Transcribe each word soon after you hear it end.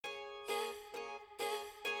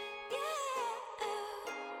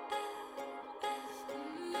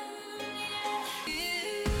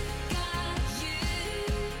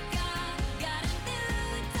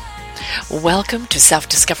Welcome to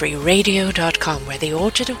selfdiscoveryradio.com, where the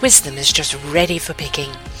orchard of wisdom is just ready for picking.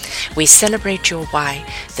 We celebrate your why,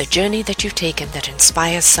 the journey that you've taken that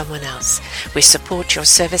inspires someone else. We support your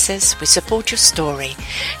services, we support your story.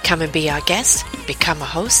 Come and be our guest, become a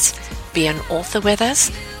host, be an author with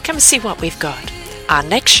us. Come and see what we've got. Our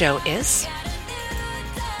next show is...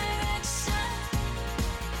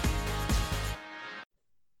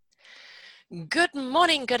 Good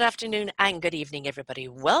morning, good afternoon, and good evening, everybody.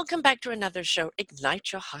 Welcome back to another show,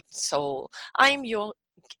 Ignite Your Heart and Soul. I'm your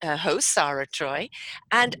host, Sarah Troy,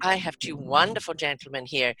 and I have two wonderful gentlemen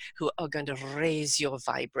here who are going to raise your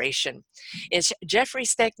vibration. It's Jeffrey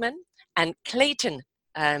Stegman and Clayton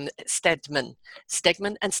Stedman.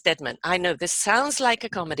 I know this sounds like a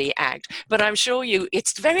comedy act, but I'm sure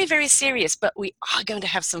it's very, very serious, but we are going to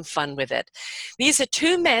have some fun with it. These are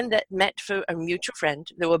two men that met through a mutual friend.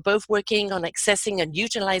 They were both working on accessing and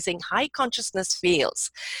utilizing high consciousness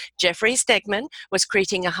fields. Jeffrey Stegman was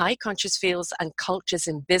creating a high conscious fields and cultures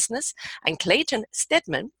in business, and Clayton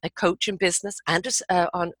Stedman, a coach in business and as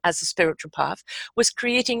a spiritual path, was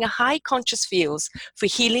creating a high conscious fields for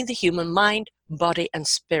healing the human mind, body, and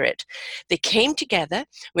spirit. They came together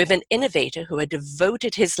with an innovator who had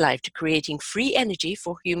devoted his life to creating free energy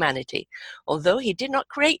for humanity. Although he did not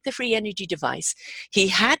create the free energy device, he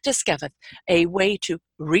had discovered a way to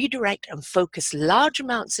redirect and focus large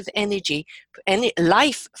amounts of energy, any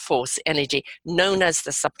life force energy, known as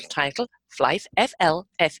the subtitle Flife,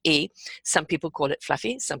 F-L-F-E. Some people call it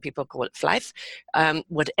Fluffy, some people call it Flife.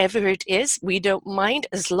 Whatever it is, we don't mind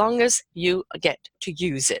as long as you get to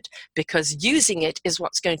use it, because using it is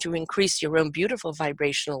what's going to increase your own beautiful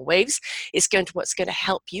vibrational waves. It's what's going to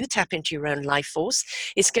help you tap into your own life force.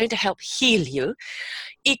 It's going to help heal you,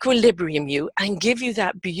 equilibrium you, and give you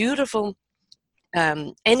that beautiful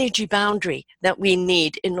energy boundary that we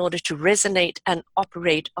need in order to resonate and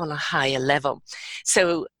operate on a higher level.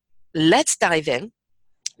 So let's dive in.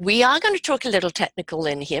 We are going to talk a little technical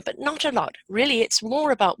in here, but not a lot. Really, it's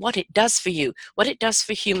more about what it does for you, what it does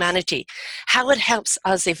for humanity, how it helps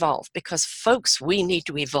us evolve, because folks, we need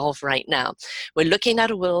to evolve right now. We're looking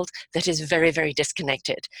at a world that is very, very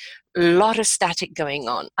disconnected. A lot of static going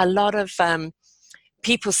on, a lot of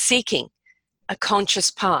people seeking a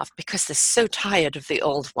conscious path because they're so tired of the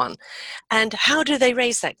old one. And how do they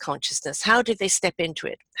raise that consciousness? How do they step into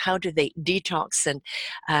it? How do they detox and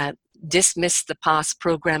dismiss the past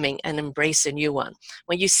programming and embrace a new one?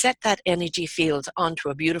 When you set that energy field onto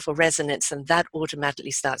a beautiful resonance, and that automatically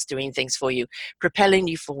starts doing things for you, propelling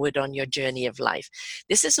you forward on your journey of life.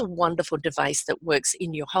 This is a wonderful device that works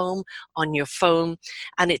in your home, on your phone,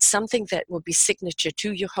 and it's something that will be signature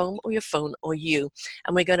to your home or your phone or you.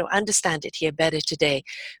 And we're going to understand it here better today.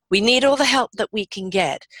 We need all the help that we can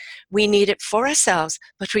get. We need it for ourselves,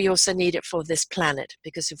 but we also need it for this planet,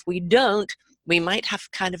 because if we don't, we might have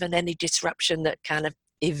kind of an energy disruption that kind of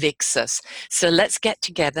evicts us. So let's get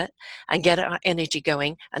together and get our energy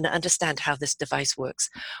going and understand how this device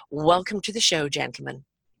works. Welcome to the show, gentlemen.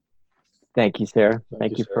 Thank you, Sarah.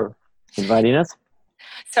 Thank you for inviting us.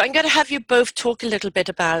 So I'm going to have you both talk a little bit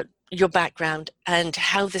about your background and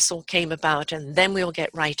how this all came about, and then we'll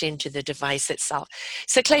get right into the device itself.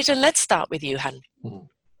 So Clayton, let's start with you, hon.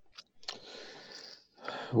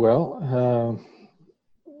 Well,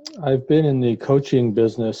 I've been in the coaching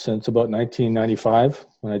business since about 1995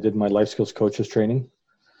 when I did my life skills coaches training.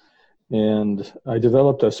 And I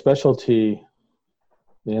developed a specialty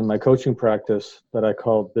in my coaching practice that I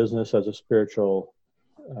call business as a spiritual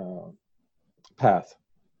path.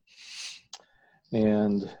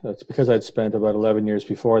 And that's because I'd spent about 11 years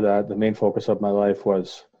before that. The main focus of my life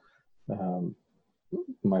was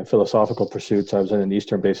my philosophical pursuits. I was in an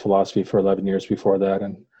Eastern-based philosophy for 11 years before that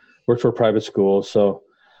and worked for private schools. So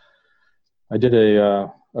I did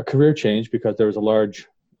a career change because there was a large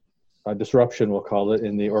disruption, we'll call it,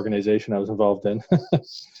 in the organization I was involved in.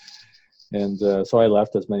 And so I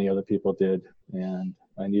left, as many other people did, and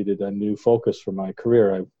I needed a new focus for my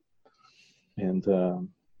career.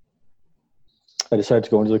 I decided to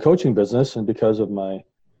go into the coaching business, and because of my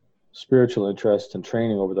spiritual interest and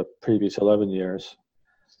training over the previous 11 years,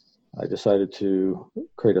 I decided to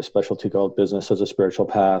create a specialty called business as a spiritual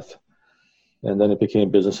path. And then it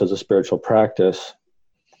became business as a spiritual practice.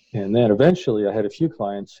 And then eventually I had a few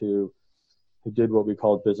clients who did what we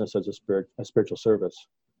called business as a spiritual service.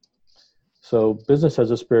 So business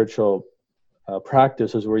as a spiritual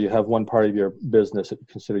practice is where you have one part of your business that you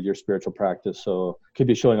consider your spiritual practice. So it could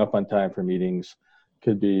be showing up on time for meetings,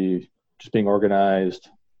 could be just being organized.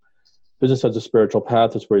 Business as a spiritual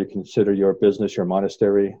path is where you consider your business your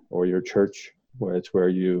monastery or your church, where it's where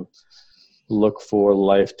you look for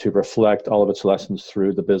life to reflect all of its lessons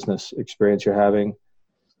through the business experience you're having.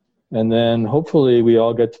 And then hopefully we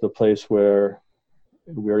all get to the place where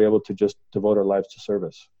we're able to just devote our lives to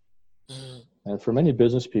service. Mm. And for many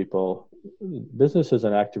business people, business is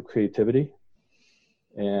an act of creativity,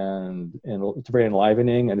 and it's very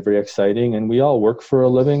enlivening and very exciting. And we all work for a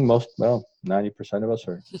living, 90% of us,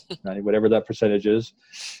 or 90, whatever that percentage is.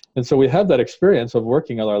 And so we have that experience of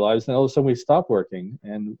working all our lives, and all of a sudden we stop working.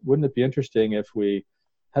 And wouldn't it be interesting if we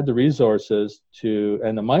had the resources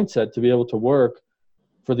and the mindset to be able to work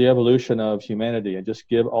for the evolution of humanity, and just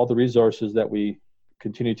give all the resources that we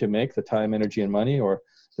continue to make, the time, energy, and money, or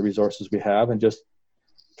the resources we have, and just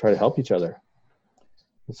try to help each other.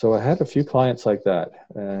 And so I had a few clients like that,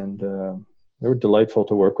 and they were delightful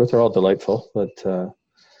to work with. They're all delightful, but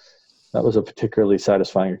that was a particularly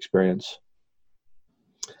satisfying experience.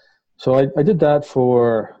 So I did that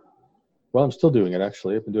I'm still doing it,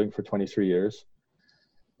 actually. I've been doing it for 23 years.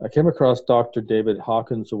 I came across Dr. David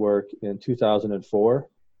Hawkins' work in 2004.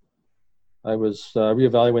 I was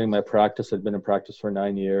reevaluating my practice. I'd been in practice for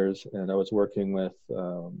 9 years, and I was working with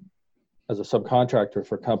as a subcontractor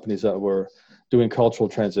for companies that were doing cultural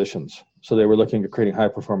transitions. So they were looking at creating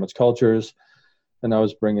high-performance cultures, and I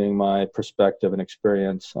was bringing my perspective and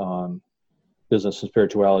experience on business and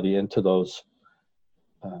spirituality into those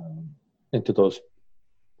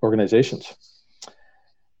organizations.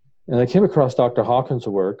 And I came across Dr. Hawkins'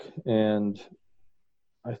 work, and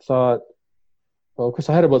I thought, well, of course,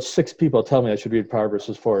 I had about 6 people tell me I should read Power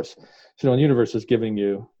versus Force. So, when the universe is giving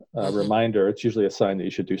you a reminder, it's usually a sign that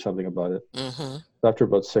you should do something about it. Mm-hmm. After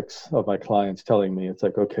about 6 of my clients telling me, it's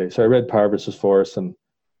like, okay. So I read Power versus Force, and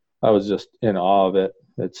I was just in awe of it.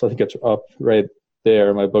 I think it's up right there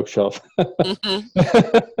on my bookshelf. Mm-hmm.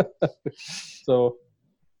 So,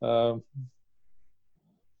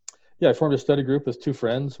 I formed a study group with 2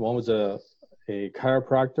 friends. One was a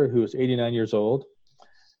chiropractor who was 89 years old,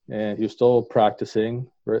 and he was still practicing,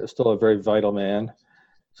 still a very vital man.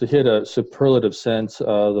 So he had a superlative sense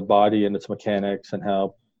of the body and its mechanics, and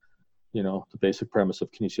how, the basic premise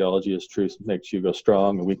of kinesiology is truth makes you go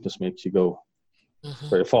strong, and weakness makes you go,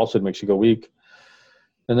 falsehood makes you go weak.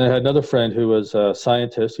 And then I had another friend who was a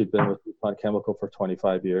scientist. He'd been with DuPont Chemical for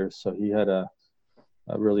 25 years. So he had a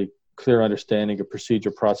really clear understanding of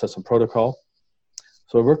procedure, process, and protocol.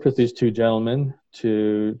 So I worked with these 2 gentlemen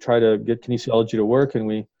to try to get kinesiology to work, and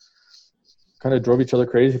we kind of drove each other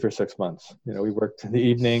crazy for 6 months. We worked in the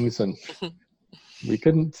evenings, and we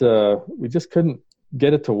just couldn't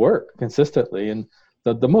get it to work consistently. And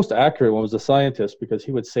the most accurate one was the scientist, because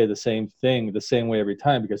he would say the same thing the same way every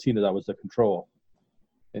time, because he knew that was the control.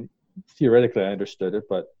 And theoretically, I understood it,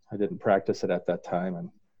 but I didn't practice it at that time. And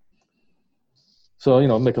so,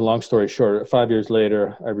 make a long story short, 5 years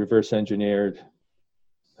later, I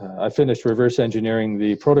finished reverse engineering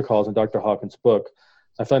the protocols in Dr. Hawkins' book.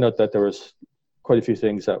 I found out that there was quite a few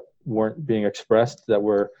things that weren't being expressed that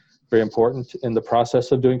were very important in the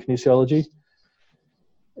process of doing kinesiology.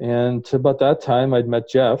 And about that time, I'd met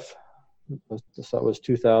Jeff. That was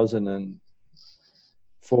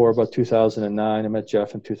 2004, about 2009. I met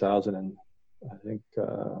Jeff in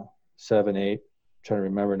 2007, 8. I'm trying to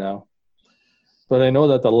remember now. But I know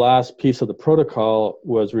that the last piece of the protocol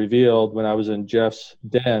was revealed when I was in Jeff's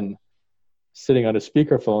den, sitting on a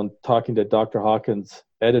speakerphone, talking to Dr. Hawkins'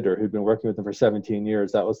 editor, who'd been working with him for 17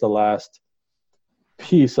 years. That was the last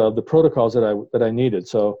piece of the protocols that I needed.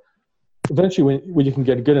 So eventually, when you can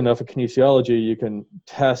get good enough at kinesiology, you can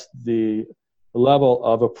test the level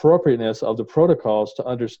of appropriateness of the protocols to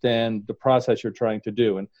understand the process you're trying to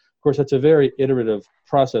do. And of course, it's a very iterative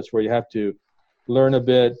process where you have to learn a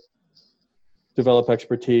bit, develop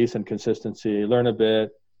expertise and consistency, learn a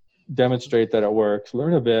bit, demonstrate that it works,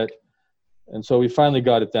 learn a bit. And so we finally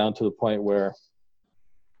got it down to the point where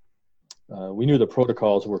we knew the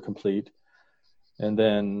protocols were complete. And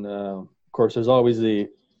then, of course, there's always the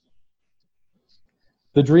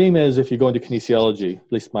dream is, if you go into kinesiology,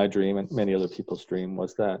 at least my dream and many other people's dream,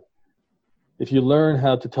 was that if you learn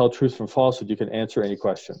how to tell truth from falsehood, you can answer any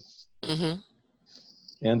question. Mm-hmm.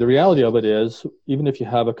 And the reality of it is, even if you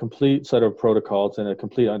have a complete set of protocols and a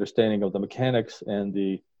complete understanding of the mechanics and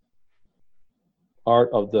the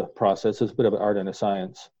art of the process, it's a bit of an art and a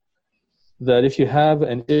science, that if you have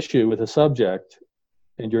an issue with a subject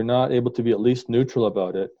and you're not able to be at least neutral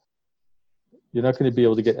about it, you're not going to be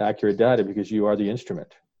able to get accurate data, because you are the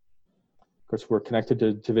instrument. Of course, we're connected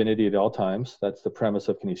to divinity at all times. That's the premise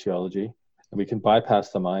of kinesiology. And we can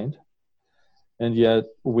bypass the mind. And yet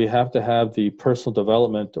we have to have the personal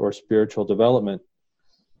development or spiritual development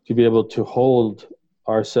to be able to hold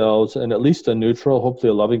ourselves in at least a neutral, hopefully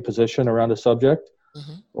a loving position around a subject,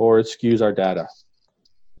 Mm-hmm. or it skews our data.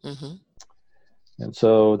 Mm-hmm. And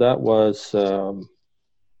so that was a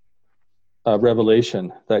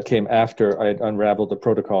revelation that came after I had unraveled the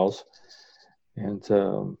protocols. And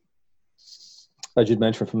as you'd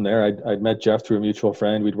mentioned, from there, I'd met Jeff through a mutual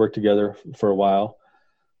friend. We'd worked together for a while.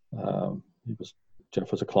 Jeff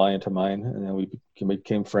was a client of mine, and then we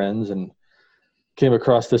became friends and came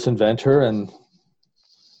across this inventor. And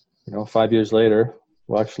 5 years later,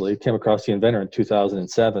 well, actually, came across the inventor in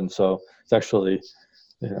 2007. So it's actually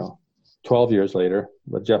 12 years later.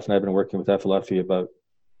 But Jeff and I have been working with FLFE about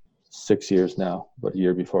 6 years now, about a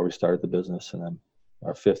year before we started the business. And then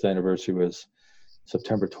our 5th anniversary was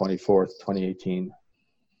September 24th, 2018.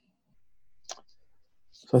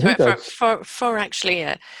 So I think for actually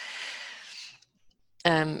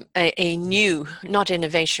a new, not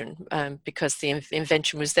innovation, because the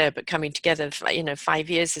invention was there, but coming together, 5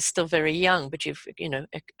 years is still very young, but you've,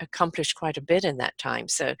 accomplished quite a bit in that time.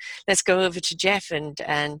 So let's go over to Jeff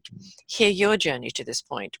and hear your journey to this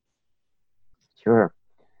point. Sure.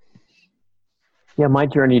 Yeah, my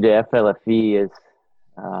journey to FLFE is,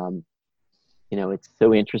 it's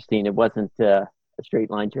so interesting. It wasn't a straight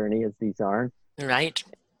line journey as these are. Right.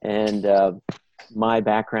 And my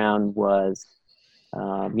background was,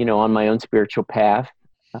 on my own spiritual path,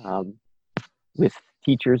 with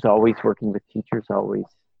teachers, always working with teachers, always,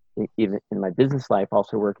 even in my business life,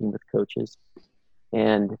 also working with coaches.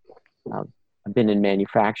 And I've been in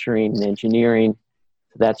manufacturing and engineering.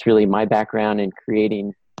 So that's really my background in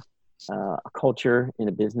creating a culture in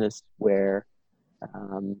a business where,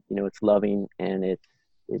 it's loving and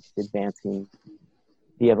it's advancing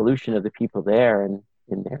the evolution of the people there and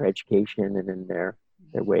in their education and in their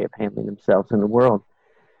way of handling themselves in the world.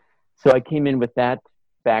 So I came in with that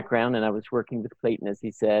background, and I was working with Clayton, as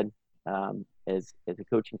he said, as a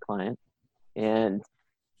coaching client. And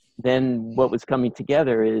then what was coming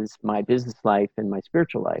together is my business life and my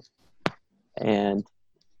spiritual life. And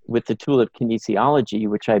with the tool of kinesiology,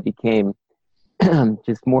 which I became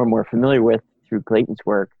just more and more familiar with through Clayton's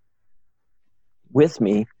work with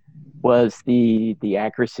me, was the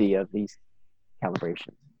accuracy of these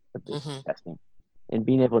calibrations, of this testing. And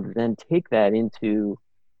being able to then take that into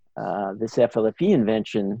this FLFE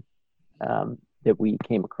invention that we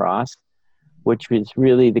came across, which was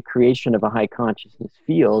really the creation of a high consciousness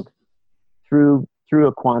field through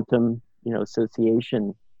a quantum,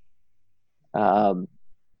 association,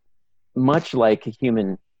 much like a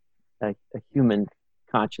human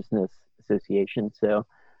consciousness association. So,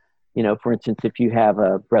 for instance, if you have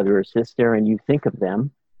a brother or sister and you think of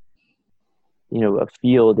them, a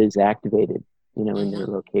field is activated, in their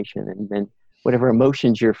location, and then whatever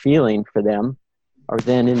emotions you're feeling for them are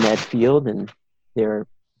then in that field, and they're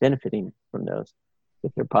benefiting from those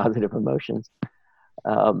if they're positive emotions.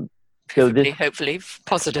 Hopefully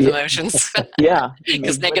positive emotions. Yeah.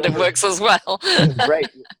 Because negative works as well. Right.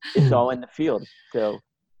 It's all in the field. So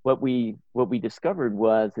what we discovered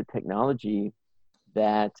was a technology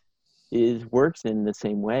that works in the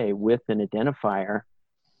same way with an identifier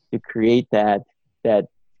to create that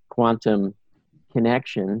quantum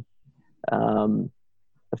connection. A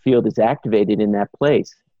field is activated in that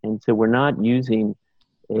place. And so we're not using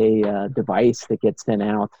a device that gets sent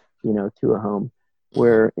out, to a home.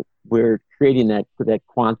 We're creating that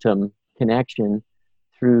quantum connection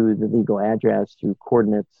through the legal address, through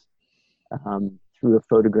coordinates, through a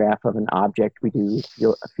photograph of an object. We do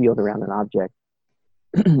a field around an object,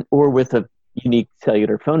 or with a unique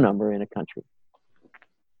cellular phone number in a country.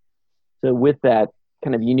 So with that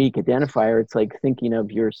kind of unique identifier, it's like thinking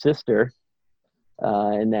of your sister,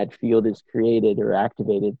 and that field is created or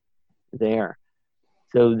activated there.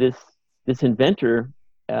 So this inventor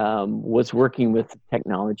was working with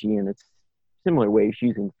technology in its similar ways,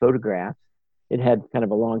 using photographs. It had kind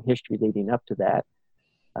of a long history leading up to that.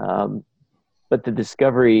 But the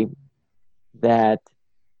discovery that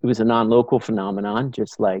it was a non-local phenomenon,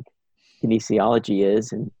 just like kinesiology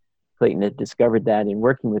is, and Clayton had discovered that in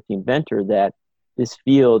working with the inventor, that this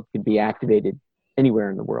field could be activated anywhere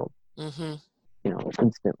in the world,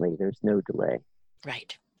 instantly. There's no delay.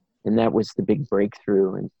 Right. And that was the big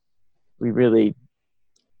breakthrough. And we really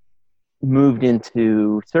moved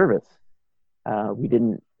into service. We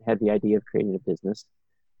didn't have the idea of creating a business.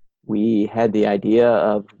 We had the idea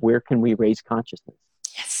of where can we raise consciousness?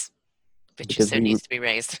 Yes, which needs to be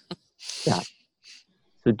raised. Yeah.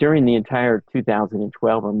 So during the entire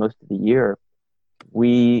 2012, or most of the year,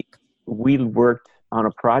 we worked on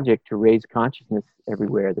a project to raise consciousness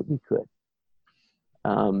everywhere that we could.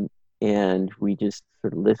 And we just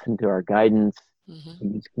sort of listened to our guidance. We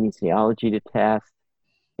used kinesiology to test,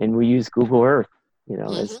 and we used Google Earth,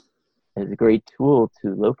 as a great tool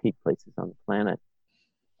to locate places on the planet,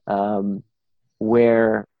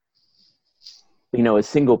 where, you know, a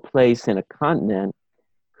single place in a continent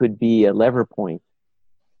could be a lever point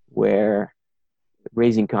where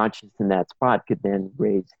raising consciousness in that spot could then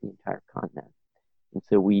raise the entire continent. And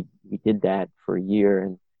so we did that for a year.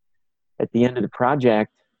 And at the end of the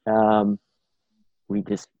project,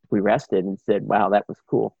 we rested and said, wow, that was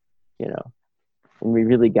cool, you know. And we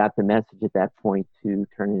really got the message at that point to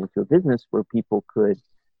turn it into a business where people could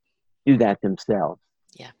do that themselves.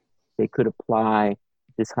 Yeah. They could apply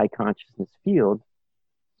this high consciousness field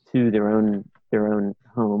to their own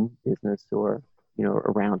home business, or, you know,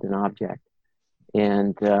 around an object.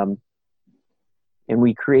 And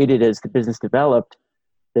we created, as the business developed,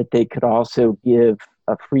 that they could also give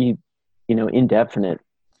a free, you know, indefinite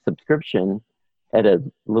subscription at a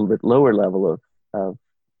little bit lower level of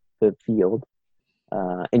the field,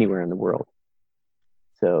 anywhere in the world.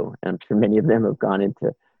 So I'm sure many of them have gone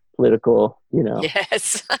into political, you know.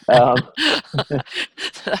 Yes. That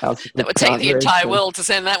would take the entire world to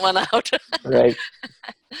send that one out. Right.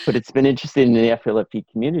 But it's been interesting in the FLFE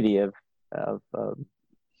community of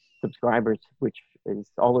subscribers, which is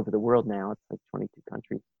all over the world now. It's like 22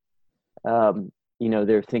 countries. You know,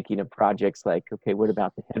 they're thinking of projects like, okay, what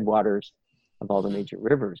about the headwaters of all the major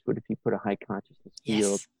rivers? What if you put a high consciousness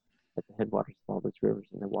field at the headwaters of all those rivers,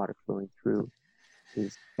 and the water flowing through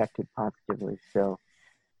is affected positively? So,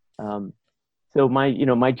 so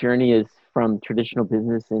my journey is from traditional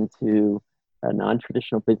business into a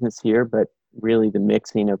non-traditional business here, but really the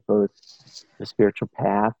mixing of both the spiritual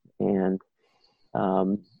path and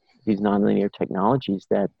these nonlinear technologies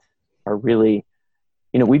that are really,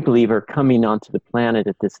 you know, we believe are coming onto the planet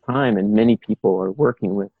at this time, and many people are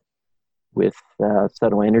working with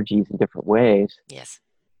subtle energies in different ways. Yes.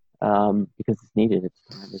 Because it's needed at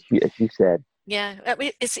this time, as you said. Yeah, I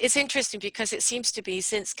mean, it's interesting because it seems to be,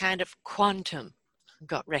 since kind of quantum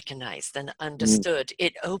got recognized and understood,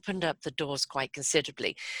 it opened up the doors quite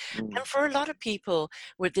considerably. And for a lot of people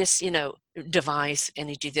with this, you know, device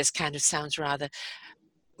energy, this kind of sounds rather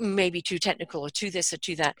maybe too technical, or to this or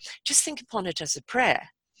to that. Just think upon it as a prayer.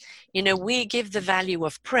 You know, we give the value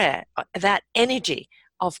of prayer, that energy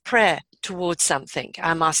of prayer towards something.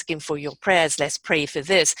 I'm asking for your prayers, let's pray for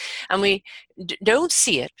this. And we don't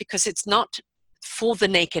see it because it's not for the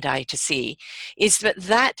naked eye to see, is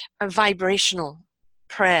that a vibrational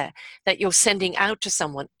prayer that you're sending out to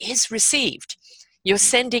someone is received. You're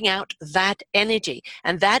sending out that energy,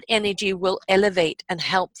 and that energy will elevate and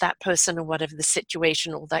help that person, or whatever the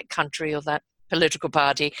situation, or that country, or that political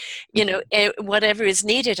party, you know, whatever is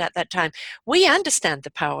needed at that time. We understand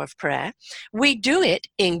the power of prayer. We do it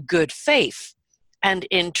in good faith and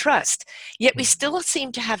in trust, yet we still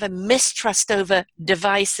seem to have a mistrust over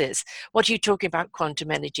devices. What are you talking about?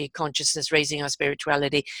 Quantum energy, consciousness, raising our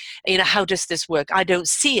spirituality. You know, how does this work? I don't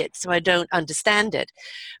see it, so I don't understand it.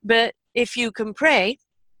 But if you can pray,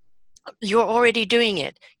 you're already doing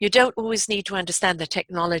it. You don't always need to understand the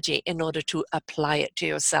technology in order to apply it to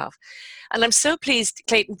yourself. And I'm so pleased,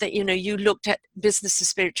 Clayton, that, you know, you looked at business and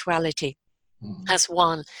spirituality as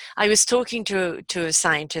one. I was talking to a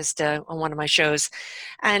scientist on one of my shows,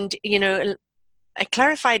 and, you know, I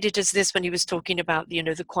clarified it as this when he was talking about, you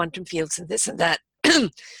know, the quantum fields and this and that.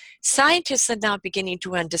 Scientists are now beginning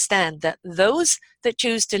to understand that those that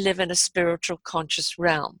choose to live in a spiritual conscious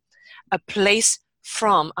realm, a place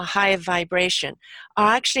from a higher vibration,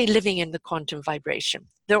 are actually living in the quantum vibration.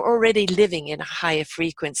 They're already living in a higher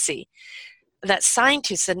frequency. That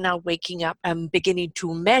scientists are now waking up and beginning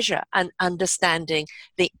to measure and understanding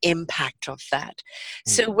the impact of that.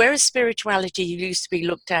 So whereas spirituality used to be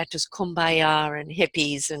looked at as kumbaya and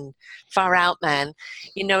hippies and far out man,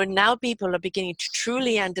 you know, now people are beginning to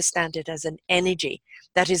truly understand it as an energy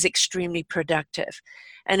that is extremely productive.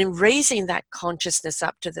 And in raising that consciousness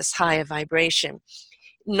up to this higher vibration,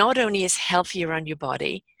 not only is healthier on your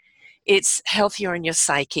body, it's healthier in your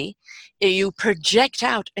psyche. You project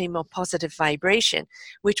out a more positive vibration,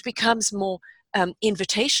 which becomes more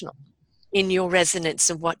invitational in your resonance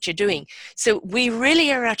of what you're doing. So we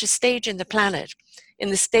really are at a stage in the planet, in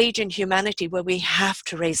the stage in humanity, where we have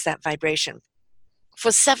to raise that vibration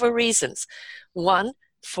for several reasons. One,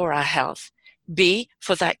 for our health. B,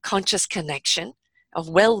 for that conscious connection of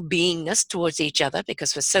well-beingness towards each other,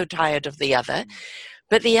 because we're so tired of the other.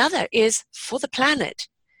 But the other is for the planet.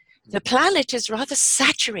 The planet is rather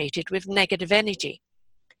saturated with negative energy.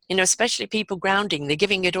 especially people grounding, they're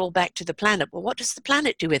giving it all back to the planet. Well, what does the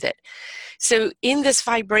planet do with it? So in this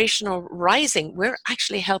vibrational rising, we're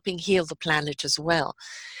actually helping heal the planet as well.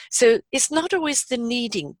 So it's not always the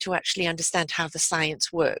needing to actually understand how the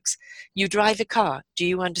science works. You drive a car. Do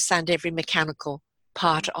you understand every mechanical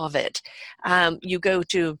part of it? You go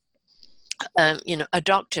to a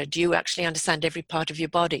doctor. Do you actually understand every part of your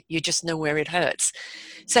body? You just know where it hurts.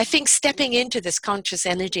 So I think stepping into this conscious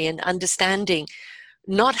energy and understanding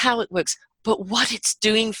not how it works, but what it's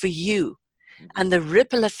doing for you and the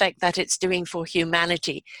ripple effect that it's doing for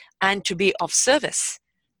humanity, and to be of service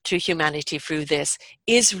to humanity through this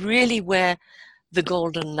is really where the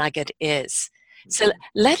golden nugget is. So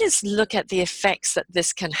let us look at the effects that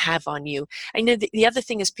this can have on you. I know the other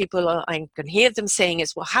thing is I can hear them saying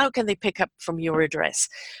is, well, how can they pick up from your address?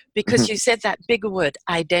 Because you said that bigger word,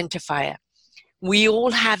 identifier. We all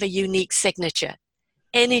have a unique signature.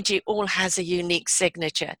 Energy all has a unique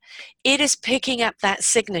signature. It is picking up that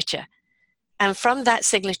signature. And from that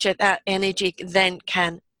signature, that energy then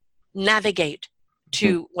can navigate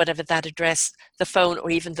to whatever that address, the phone, or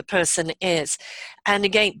even the person is. And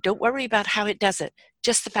again, don't worry about how it does it,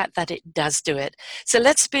 just the fact that it does do it. So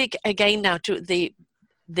let's speak again now to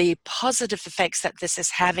the positive effects that this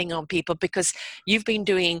is having on people, because you've been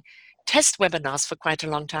doing test webinars for quite a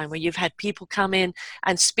long time where you've had people come in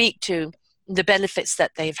and speak to the benefits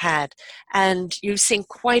that they've had. And you've seen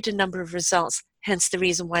quite a number of results, hence the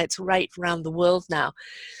reason why it's right around the world now.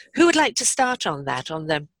 Who would like to start on that, on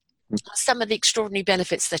some of the extraordinary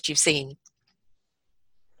benefits that you've seen?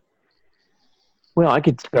 Well, I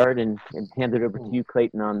could start and hand it over to you,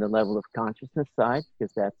 Clayton, on the level of consciousness side,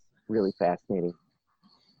 because that's really fascinating.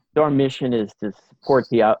 So our mission is to support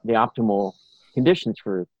the optimal conditions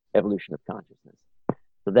for evolution of consciousness.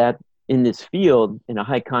 So that in this field, in a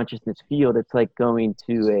high consciousness field, it's like going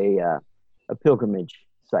to a pilgrimage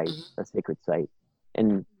site, a sacred site.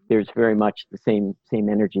 And there's very much the same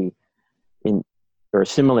energy or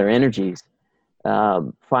similar energies.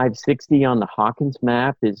 560 on the Hawkins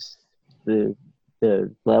map is the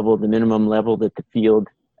minimum level that the field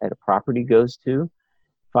at a property goes to.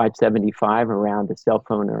 575 around a cell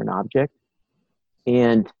phone or an object.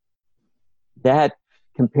 And that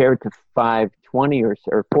compared to 520 or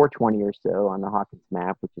 420 or so on the Hawkins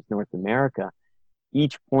map, which is North America,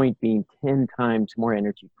 each point being 10 times more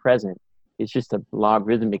energy present, is just a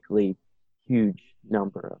logarithmically huge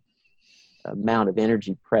amount of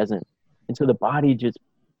energy present. And so the body just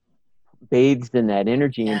bathes in that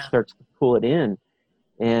energy and starts to pull it in.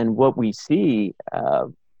 And what we see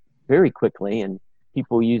very quickly, and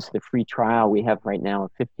people use the free trial we have right now,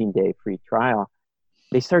 a 15-day free trial,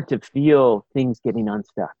 they start to feel things getting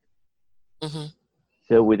unstuck.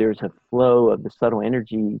 So where there's a flow of the subtle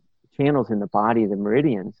energy channels in the body, the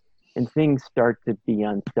meridians, and things start to be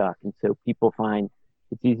unstuck. And so people find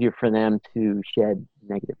it's easier for them to shed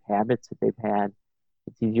negative habits that they've had.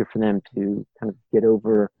 It's easier for them to kind of get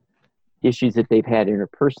over issues that they've had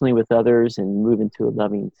interpersonally with others and move into a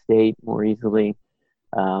loving state more easily.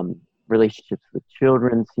 Relationships with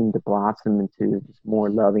children seem to blossom into just more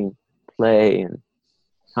loving play and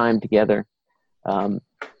time together.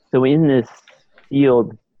 So in this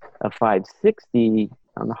field of 560,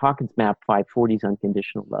 on the Hawkins map, 540 is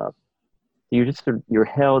unconditional love. So you're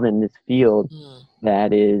held in this field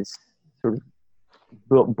that is sort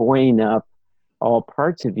of buoying up all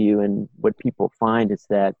parts of you. And what people find is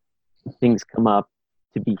that things come up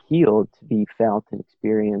to be healed, to be felt and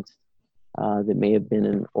experienced, that may have been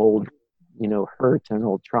an old, hurt, an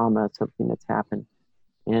old trauma, something that's happened.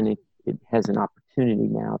 And it has an opportunity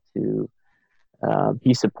now to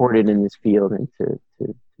be supported in this field and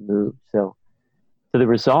to move. So the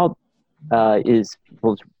result is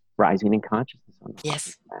people's rising in consciousness on the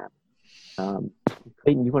Yes. map.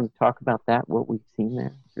 Clayton, you want to talk about that, what we've seen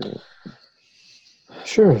there? Really?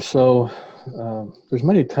 Sure. So there's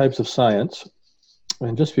many types of science.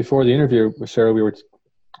 And just before the interview with Sarah, we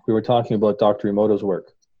were talking about Dr. Emoto's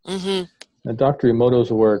work. And Dr.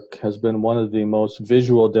 Emoto's work has been one of the most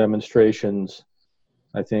visual demonstrations,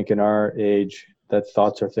 I think, in our age, that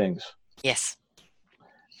thoughts are things. Yes.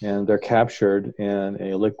 And they're captured in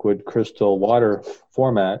a liquid crystal water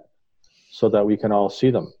format so that we can all see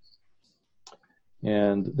them.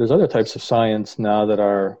 And there's other types of science now that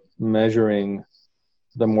are measuring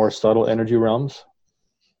the more subtle energy realms,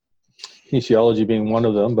 kinesiology being one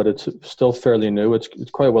of them, but it's still fairly new. It's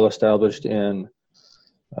quite well established in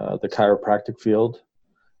the chiropractic field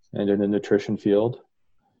and in the nutrition field.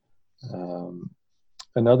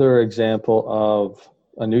 Another example of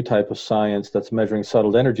a new type of science that's measuring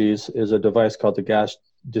subtle energies is a device called the gas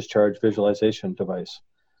discharge visualization device.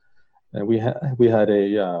 And we had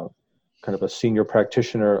a kind of a senior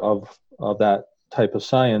practitioner of that type of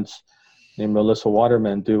science named Melissa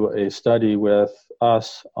Waterman do a study with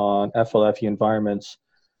us on FLFE environments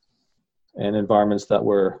and environments that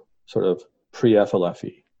were sort of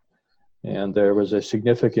pre-FLFE. And there was a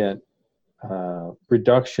significant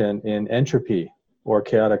reduction in entropy or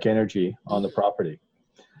chaotic energy on the property.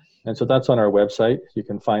 And so that's on our website. You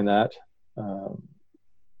can find that.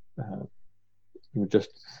 You just,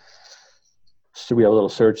 so we have a little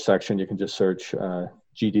search section. You can just search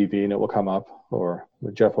GDV and it will come up, or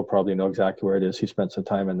Jeff will probably know exactly where it is. He spent some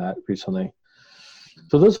time in that recently.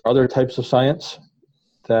 So those are other types of science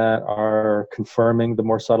that are confirming the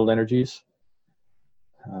more subtle energies.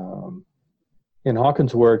 In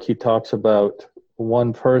Hawkins' work, he talks about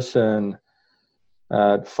one person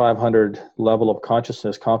at 500 level of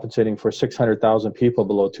consciousness compensating for 600,000 people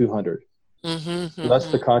below 200. So that's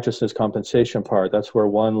the consciousness compensation part. That's where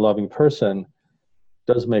one loving person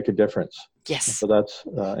does make a difference. Yes. So that's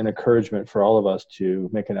an encouragement for all of us to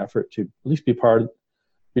make an effort to at least be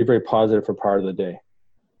very positive for part of the day.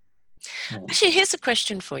 Actually, here's a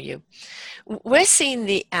question for you. We're seeing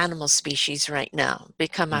the animal species right now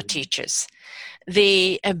become our teachers.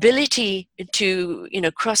 The ability to,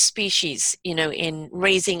 cross species, in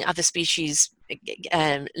raising other species,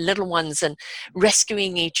 little ones, and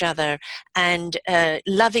rescuing each other and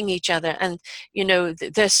loving each other. And,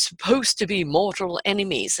 they're supposed to be mortal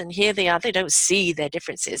enemies. And here they are. They don't see their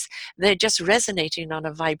differences. They're just resonating on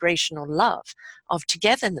a vibrational love of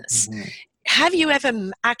togetherness. Have you ever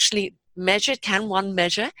actually measured, can one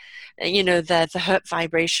measure, the hurt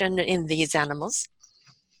vibration in these animals?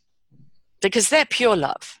 Because they're pure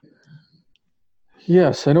love.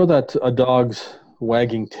 Yes, I know that a dog's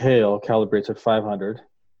wagging tail calibrates at 500.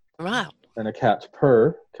 Wow. And a cat's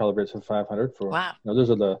purr calibrates at 500. Wow. Those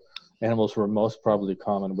are the animals we're most probably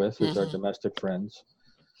common with, is our domestic friends.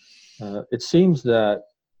 It seems that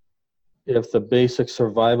if the basic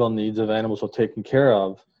survival needs of animals are taken care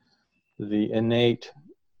of, the innate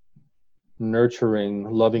nurturing,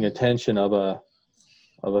 loving attention of a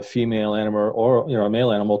female animal or a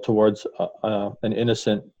male animal towards an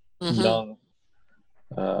innocent, young,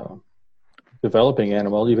 developing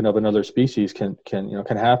animal, even of another species, can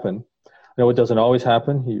happen. I know it doesn't always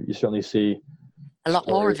happen. You certainly see a lot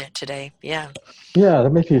more of it today. Yeah. Yeah,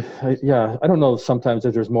 that may be. I don't know. Sometimes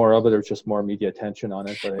if there's more of it, there's just more media attention on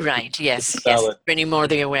it. But right. Yes. Yes. Bringing more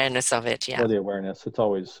the awareness of it. Yeah. More the awareness. It's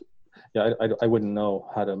always. Yeah, I wouldn't know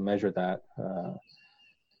how to measure that.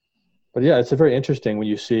 But yeah, it's very interesting when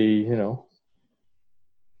you see,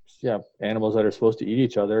 animals that are supposed to eat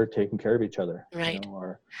each other taking care of each other. Right.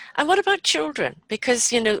 And what about children?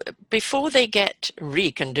 Because, before they get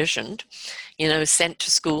reconditioned, sent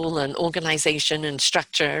to school and organization and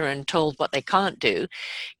structure and told what they can't do,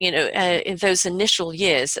 in those initial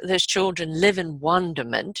years, those children live in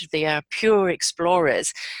wonderment. They are pure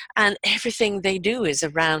explorers, and everything they do is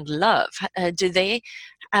around love.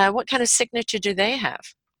 What kind of signature do they have?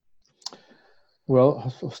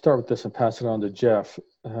 Well, I'll start with this and pass it on to Jeff.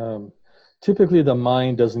 Typically, the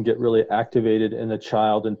mind doesn't get really activated in the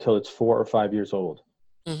child until it's 4 or 5 years old.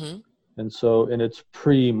 And so in its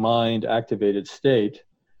pre-mind activated state,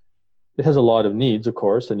 it has a lot of needs, of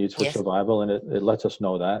course, the needs for survival, and it lets us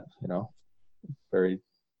know that, very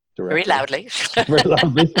directly. Very loudly. Very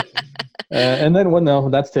loudly. And then when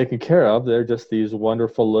that's taken care of, they're just these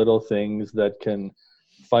wonderful little things that can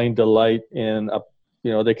find delight in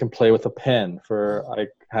they can play with a pen for like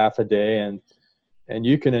half a day, and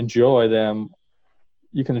you can enjoy them.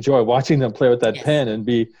 You can enjoy watching them play with that pen and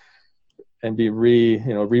be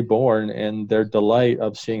reborn in their delight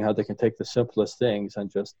of seeing how they can take the simplest things and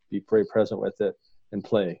just be very present with it and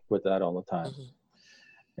play with that all the time.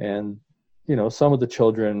 And some of the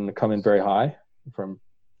children come in very high from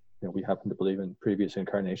we happen to believe in previous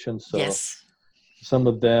incarnations, so some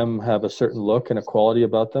of them have a certain look and a quality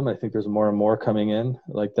about them. I think there's more and more coming in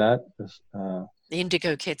like that. The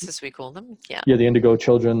indigo kids, as we call them. Yeah, the indigo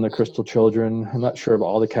children, the crystal children. I'm not sure of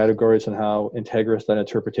all the categories and how integrous that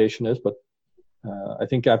interpretation is, but I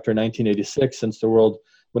think after 1986, since the world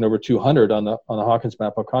went over 200 on the Hawkins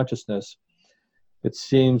map of consciousness, it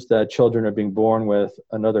seems that children are being born with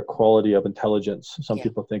another quality of intelligence. Some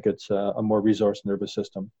people think it's a more resource nervous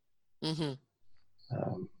system.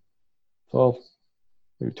 So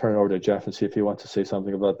we turn it over to Jeff and see if he wants to say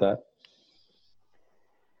something about that.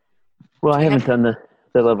 Well, I haven't done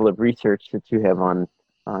the level of research that you have on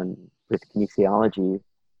with kinesiology.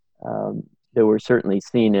 Though we're certainly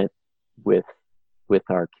seeing it with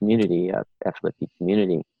our community, FLFE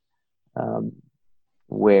community,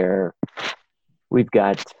 where we've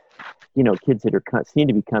got kids that seem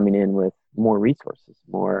to be coming in with more resources,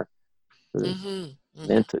 more sort of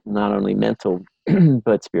mental, not only mental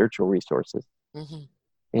but spiritual resources.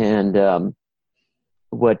 And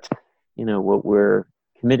what we're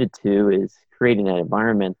committed to is creating an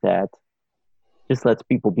environment that just lets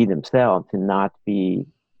people be themselves and not be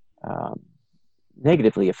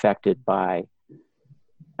negatively affected by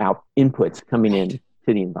inputs coming in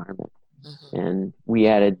to the environment. And we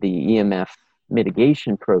added the EMF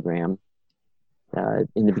mitigation program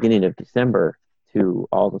in the beginning of December to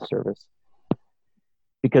all the service,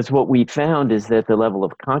 because what we found is that the level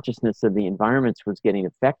of consciousness of the environments was getting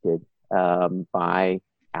affected by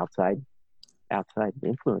outside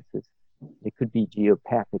influences. It could be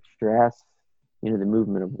geopathic stress, the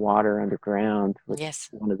movement of water underground was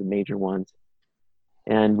one of the major ones.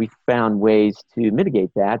 And we found ways to mitigate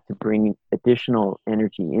that, to bring additional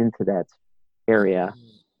energy into that area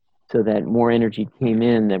so that more energy came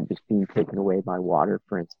in that was being taken away by water,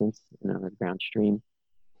 for instance, in an underground stream.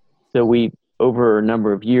 So over a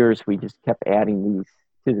number of years, we just kept adding these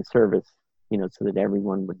to the service, so that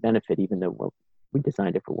everyone would benefit, even though we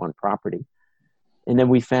designed it for one property. And then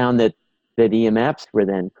we found that EMFs were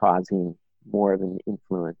then causing more of an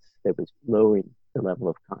influence that was lowering the level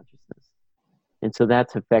of consciousness. And so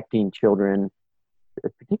that's affecting children,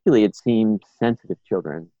 particularly it seems sensitive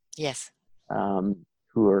children. Yes.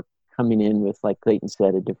 Who are coming in with, like Clayton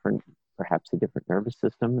said, perhaps a different nervous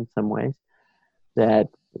system in some ways. That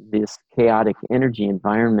this chaotic energy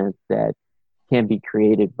environment that can be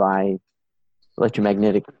created by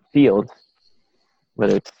electromagnetic fields,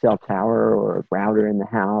 whether it's a cell tower or a router in the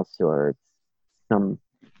house or some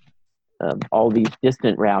all these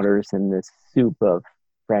distant routers and this soup of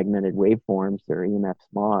fragmented waveforms or EMF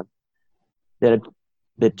smog, that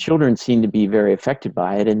the children seem to be very affected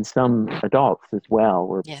by it, and some adults as well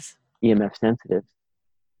were EMF sensitive.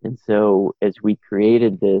 And so as we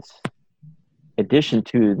created this addition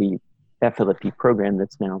to the FLFE program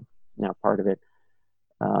that's now part of it,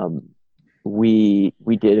 we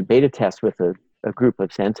did a beta test with a group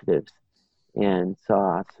of sensitives and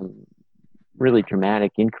saw some really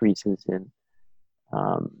dramatic increases in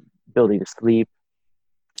ability to sleep.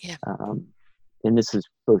 And this is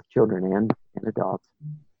both children and adults.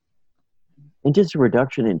 And just a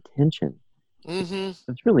reduction in tension.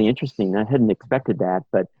 It's really interesting. I hadn't expected that,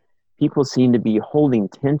 but people seem to be holding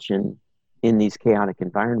tension in these chaotic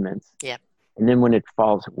environments. And then when it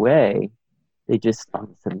falls away, they just all of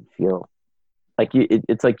a sudden feel like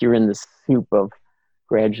it's like you're in the soup of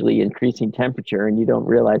gradually increasing temperature and you don't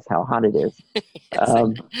realize how hot it is.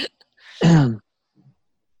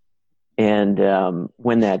 And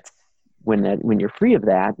when you're free of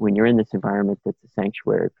that, when you're in this environment that's a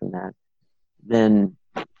sanctuary from that, then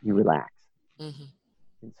you relax. And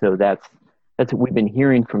so that's what we've been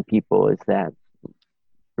hearing from people, is that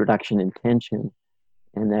reduction in tension,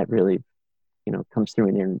 and that really comes through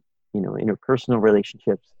in their interpersonal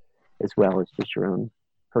relationships as well as just your own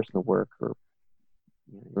personal work or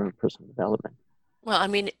your own personal development. Well, I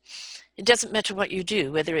mean, it doesn't matter what you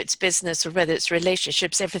do, whether it's business or whether it's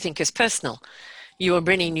relationships, everything is personal. You are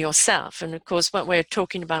bringing yourself. And of course, what we're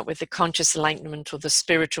talking about with the conscious enlightenment or the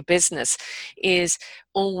spiritual business is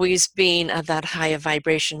always being at that higher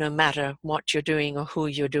vibration, no matter what you're doing or who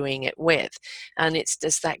you're doing it with. And it's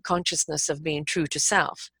just that consciousness of being true to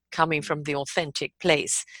self, coming from the authentic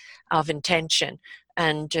place of intention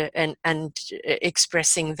and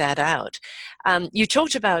expressing that out. You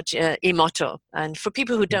talked about Emoto, and for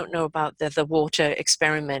people who don't know about the water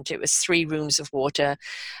experiment, it was 3 rooms of water.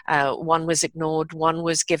 One was ignored, one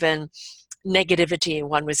was given negativity, and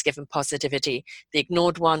one was given positivity. The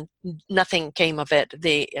ignored one, nothing came of it.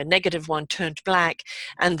 The negative one turned black,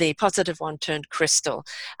 and the positive one turned crystal.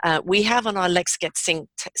 We have on our Let's Get Synced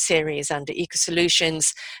series under Eco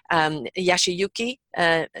Solutions, Yashiyuki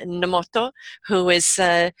Nomoto, who is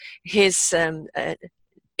his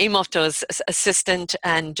Emoto's assistant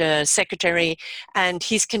and secretary, and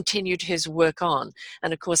he's continued his work on.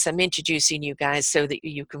 And of course, I'm introducing you guys so that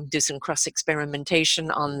you can do some cross-experimentation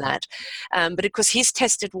on that. But of course, he's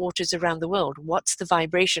tested waters around the world. What's the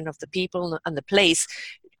vibration of the people and the place,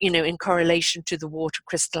 in correlation to the water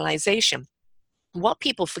crystallization? What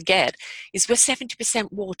people forget is we're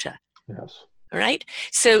 70% water. Yes. All right.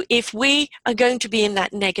 So if we are going to be in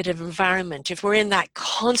that negative environment, if we're in that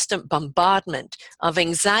constant bombardment of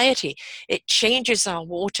anxiety, it changes our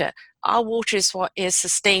water. Our water is what is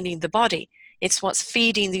sustaining the body. It's what's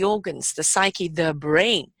feeding the organs, the psyche, the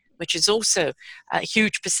brain, which is also a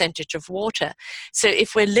huge percentage of water. So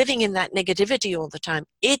if we're living in that negativity all the time,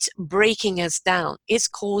 it's breaking us down. It's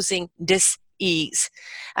causing ease.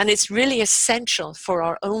 And it's really essential for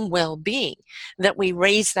our own well-being that we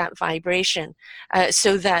raise that vibration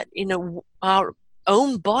so that, our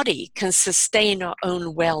own body can sustain our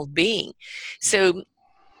own well-being. So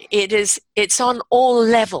it's on all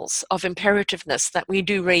levels of imperativeness that we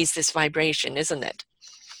do raise this vibration, isn't it?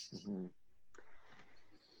 Mm-hmm.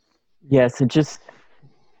 Yes, and just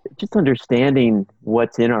understanding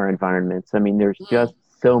what's in our environments. I mean, there's just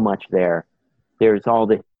so much there. There's all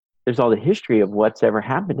the history of what's ever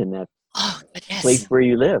happened in that place where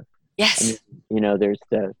you live. Yes. I mean, there's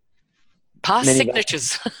the past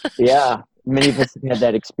signatures. Many of us have had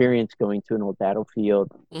that experience going to an old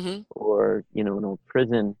battlefield or, an old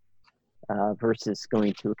prison versus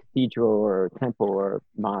going to a cathedral or a temple or a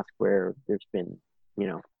mosque where there's been,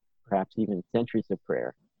 perhaps even centuries of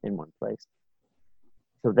prayer in one place.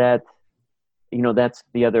 So that's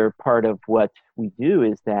the other part of what we do,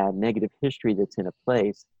 is that negative history that's in a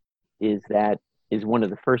place is one of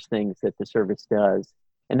the first things that the service does.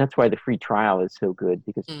 And that's why the free trial is so good,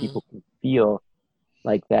 because people can feel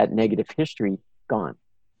like that negative history gone.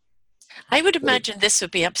 I would imagine this would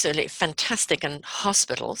be absolutely fantastic in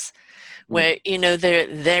hospitals where,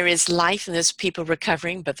 there is life and there's people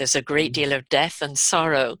recovering, but there's a great deal of death and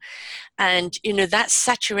sorrow. And, that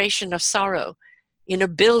saturation of sorrow,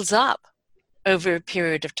 builds up over a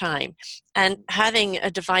period of time. And having a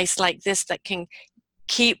device like this that can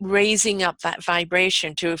keep raising up that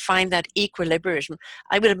vibration to find that equilibrium,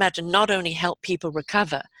 I would imagine not only help people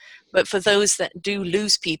recover, but for those that do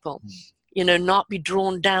lose people, not be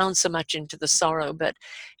drawn down so much into the sorrow, but,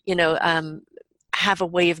 have a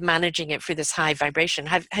way of managing it through this high vibration.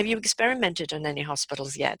 Have you experimented in any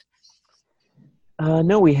hospitals yet?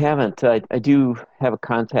 No, we haven't. I do have a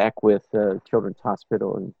contact with Children's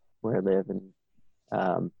Hospital and where I live,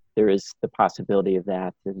 and there is the possibility of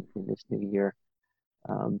that in this new year.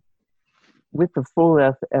 With the full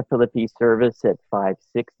FLFE service at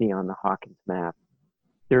 560 on the Hawkins map,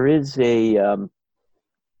 there is a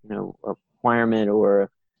requirement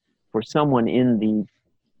or for someone in the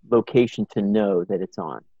location to know that it's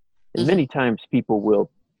on. And many times people will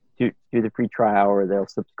do the free trial or they'll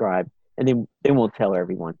subscribe, and they won't tell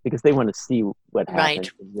everyone because they want to see what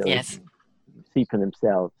happens. Right. Yes. See for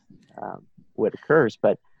themselves what occurs,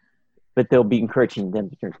 but they'll be encouraging them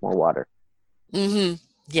to drink more water. Mm-hmm.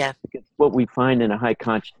 Yeah. Because what we find in a high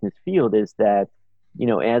consciousness field is that,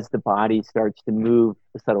 as the body starts to move,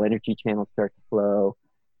 the subtle energy channels start to flow,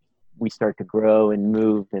 we start to grow and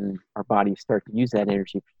move, and our bodies start to use that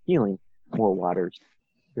energy for healing. More water's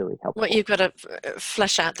really helpful. Well, you've got to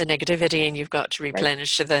flush out the negativity, and you've got to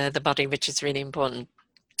replenish the body, which is really important.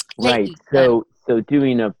 Right. So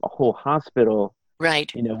doing a whole hospital, right?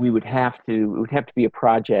 It would have to be a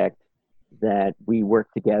project that we work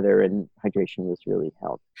together, and hydration was really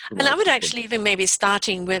helped. And I would actually even maybe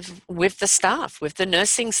starting with the staff, with the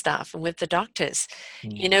nursing staff and with the doctors.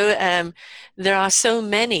 There are so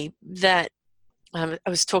many that I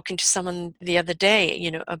was talking to someone the other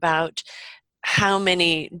day, about how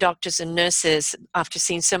many doctors and nurses, after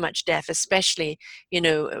seeing so much death, especially, in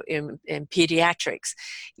pediatrics,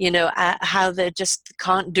 how they just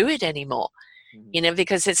can't do it anymore.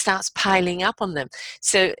 Because it starts piling up on them.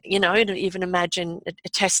 So, I don't even imagine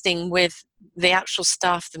testing with the actual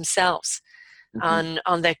staff themselves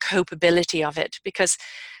on their capability of it. Because,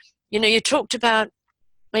 you talked about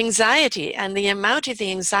anxiety and the amount of the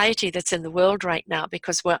anxiety that's in the world right now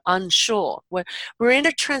because we're unsure. We're in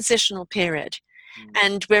a transitional period.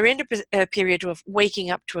 And we're in a period of waking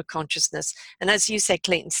up to a consciousness. And as you said,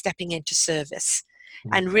 Clayton, stepping into service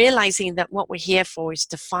and realizing that what we're here for is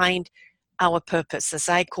to find our purpose, as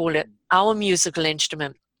I call it, our musical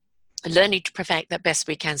instrument, learning to perfect that best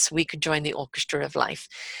we can so we can join the orchestra of life.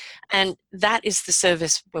 And that is the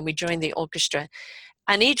service when we join the orchestra.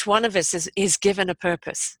 And each one of us is given a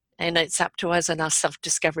purpose. And it's up to us and our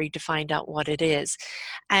self-discovery to find out what it is.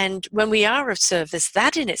 And when we are of service,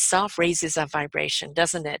 that in itself raises our vibration,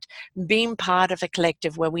 doesn't it? Being part of a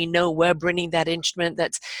collective where we know we're bringing that instrument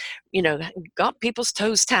that's, got people's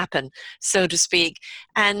toes tapping, so to speak.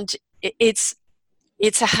 And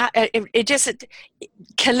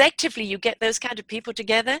collectively you get those kind of people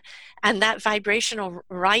together, and that vibrational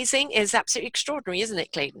rising is absolutely extraordinary, isn't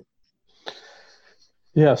it, Clayton?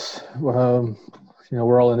 Yes.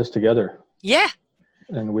 We're all in this together. Yeah.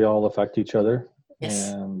 And we all affect each other. Yes.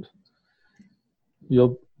 And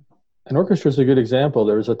an orchestra is a good example.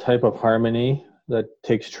 There's a type of harmony that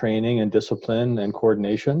takes training and discipline and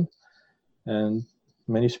coordination. And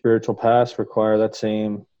many spiritual paths require those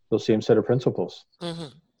same set of principles.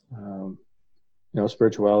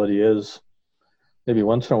 Spirituality is maybe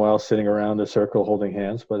once in a while sitting around a circle holding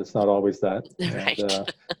hands, but it's not always that. Right.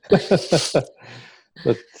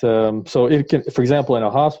 So it can, for example, in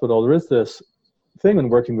a hospital, there is this thing when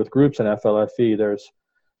working with groups in FLFE, there's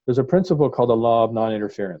a principle called the law of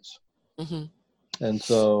non-interference. Mm-hmm. And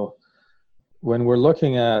so when we're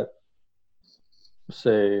looking at,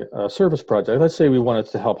 say, a service project, let's say we wanted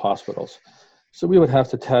to help hospitals. So we would have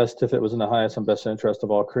to test if it was in the highest and best interest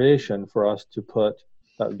of all creation for us to put,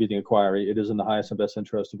 that would be the inquiry, it is in the highest and best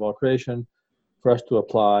interest of all creation for us to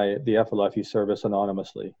apply the FLFE service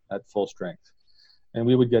anonymously at full strength. And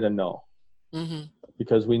we would get a no. Mm-hmm.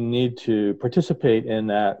 Because we need to participate in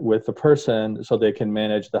that with the person so they can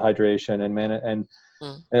manage the hydration and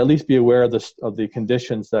at least be aware of the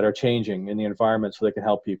conditions that are changing in the environment so they can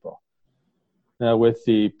help people. Now with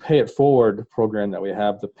the Pay It Forward program that we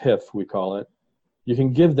have, the PIF we call it, you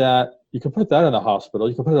can put that in the hospital,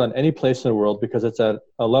 you can put it on any place in the world because it's at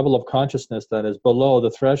a level of consciousness that is below the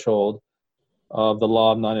threshold of the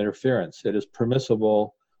law of non-interference. It is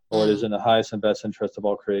permissible, or it is in the highest and best interest of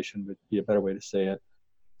all creation, would be a better way to say it,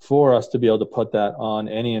 for us to be able to put that on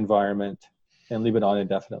any environment and leave it on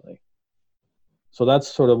indefinitely. So that's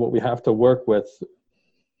sort of what we have to work with.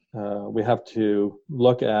 We have to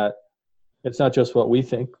look at, it's not just what we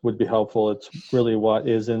think would be helpful, it's really what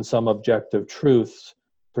is in some objective truth's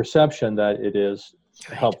perception that it is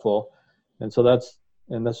helpful. And so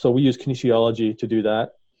so we use kinesiology to do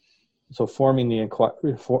that. So forming the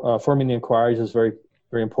inquiries is very,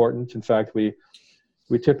 very important. In fact, we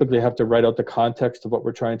typically have to write out the context of what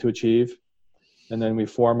we're trying to achieve, and then we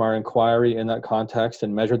form our inquiry in that context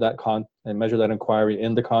and measure that inquiry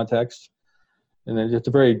in the context. And then it's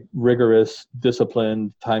a very rigorous,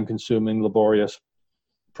 disciplined, time-consuming, laborious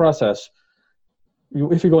process.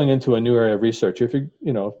 If you're going into a new area of research,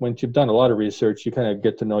 once you've done a lot of research, you kind of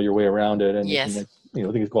get to know your way around it, and yes.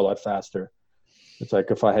 Things go a lot faster. It's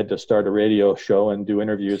like if I had to start a radio show and do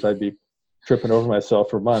interviews, I'd be tripping over myself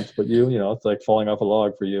for months. But it's like falling off a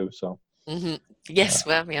log for you. So. Mm-hmm. Yes,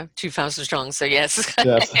 well, 2,000 strong. So yes,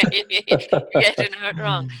 yes. you get to know it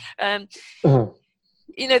wrong.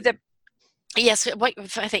 Yes, what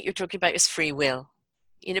I think you're talking about is free will.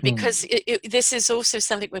 Because this is also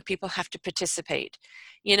something where people have to participate.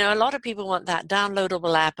 A lot of people want that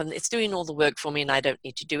downloadable app and it's doing all the work for me and I don't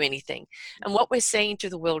need to do anything. And what we're saying to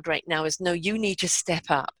the world right now is, no, you need to step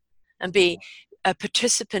up and be a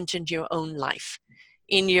participant in your own life,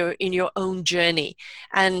 in your own journey.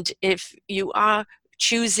 And if you are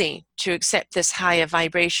choosing to accept this higher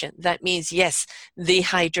vibration, that means, yes, the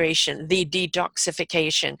hydration, the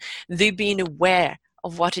detoxification, the being aware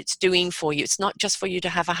of what it's doing for you. It's not just for you to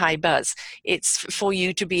have a high buzz. It's for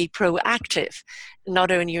you to be proactive, not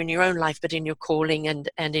only in your own life, but in your calling and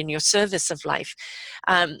in your service of life.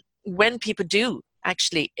 When people do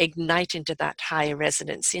actually ignite into that higher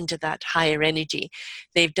resonance, into that higher energy,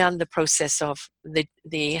 they've done the process of the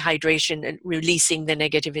hydration and releasing the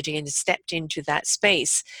negativity and stepped into that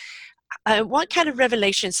space. What kind of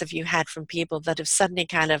revelations have you had from people that have suddenly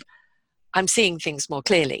I'm seeing things more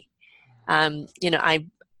clearly?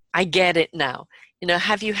 I get it now.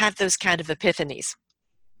 Have you had those kind of epiphanies?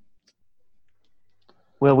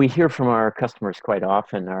 Well, we hear from our customers quite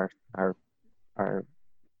often, our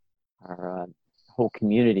whole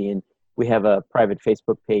community, and we have a private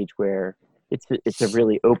Facebook page where it's a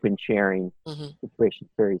really open sharing situation.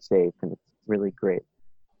 It's very safe, and it's really great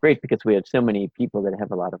because we have so many people that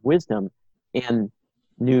have a lot of wisdom, and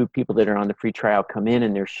new people that are on the free trial come in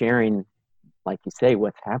and they're sharing, like you say,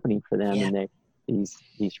 what's happening for them, and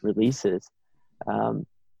these releases.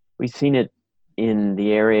 We've seen it in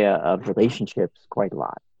the area of relationships quite a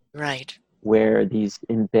lot, right? Where these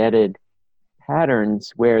embedded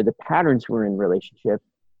patterns, where the patterns were in relationship,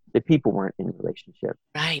 the people weren't in relationship.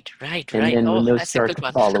 Right. And then when those start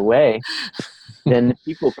to fall away, then the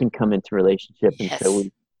people can come into relationship. And so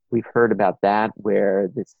we've heard about that, where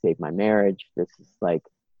this saved my marriage. This is like,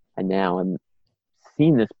 and now I'm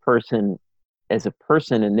seeing this person as a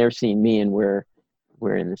person, and they're seeing me, and we're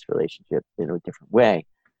in this relationship in a different way.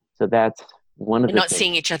 So that's one of the things. You're not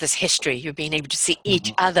seeing each other's history. You're being able to see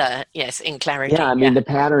each other, in clarity. Yeah, I mean, the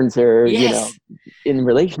patterns are, in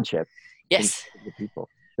relationship. Yes. The people.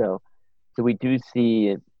 So we do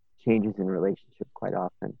see changes in relationship quite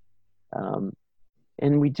often.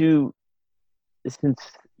 And we do, since,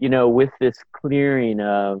 with this clearing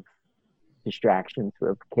of distractions,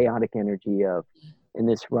 of chaotic energy, and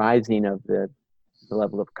this rising of the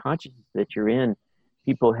level of consciousness that you're in,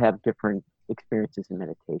 people have different experiences in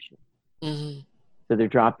meditation. So they're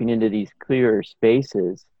dropping into these clearer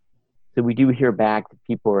spaces. So we do hear back that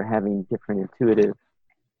people are having different intuitive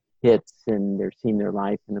hits and they're seeing their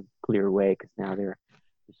life in a clear way because now they're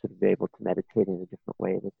sort of able to meditate in a different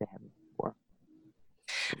way that they haven't before.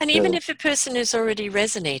 And even if a person is already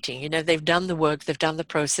resonating, they've done the work, they've done the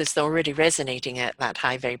process, they're already resonating at that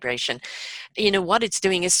high vibration, what it's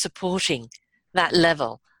doing is supporting that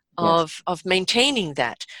level of maintaining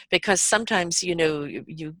that, because sometimes,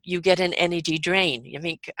 you get an energy drain. I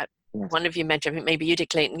think one of you mentioned, maybe you did,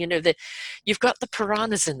 Clayton, that you've got the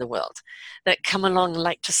piranhas in the world that come along and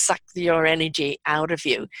like to suck your energy out of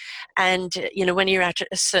you. And, when you're at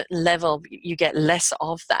a certain level, you get less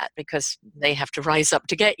of that because they have to rise up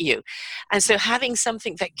to get you. And so having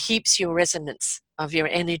something that keeps your resonance of your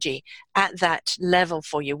energy at that level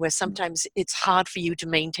for you, where sometimes it's hard for you to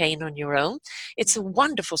maintain on your own, it's a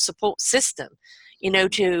wonderful support system,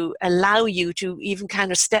 to allow you to even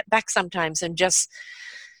kind of step back sometimes and just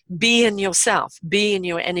be in yourself, be in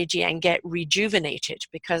your energy and get rejuvenated,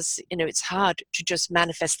 because, it's hard to just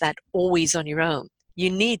manifest that always on your own. You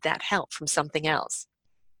need that help from something else.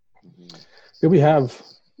 Yeah, we have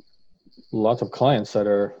lots of clients that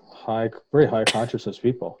are very high consciousness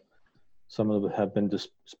people. Some of them have been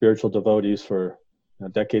spiritual devotees for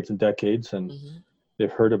decades and decades, and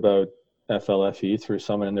they've heard about FLFE through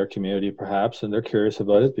someone in their community perhaps, and they're curious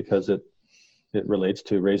about it because it relates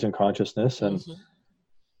to raising consciousness,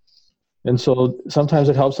 and so sometimes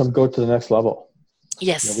it helps them go to the next level.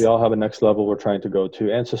 Yes. We all have a next level we're trying to go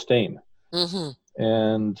to and sustain.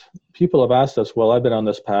 And people have asked us, well, I've been on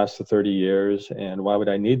this path for 30 years, and why would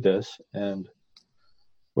I need this? And,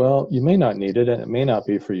 well, you may not need it, and it may not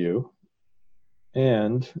be for you.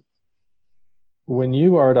 And when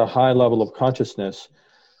you are at a high level of consciousness,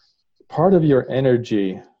 part of your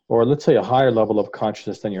energy, or let's say a higher level of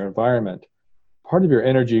consciousness than your environment, part of your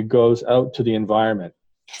energy goes out to the environment.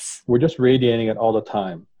 Yes. We're just radiating it all the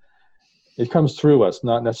time. It comes through us,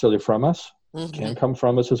 not necessarily from us. It can come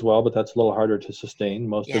from us as well, but that's a little harder to sustain.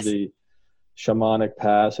 Most of the shamanic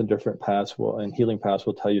paths and different paths and healing paths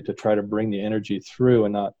will tell you to try to bring the energy through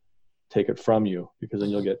and not take it from you, because then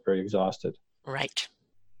you'll get very exhausted. Right.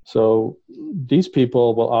 So these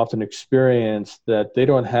people will often experience that they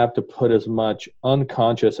don't have to put as much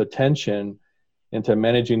unconscious attention into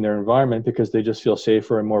managing their environment because they just feel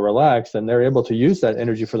safer and more relaxed, and they're able to use that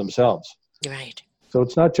energy for themselves. Right. So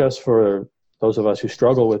it's not just for those of us who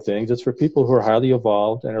struggle with things, it's for people who are highly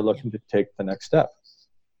evolved and are looking to take the next step.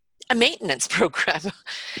 A maintenance program,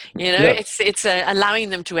 it's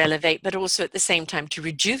allowing them to elevate, but also at the same time to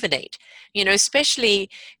rejuvenate, especially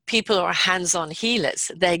people who are hands-on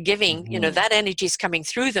healers. They're giving, that energy is coming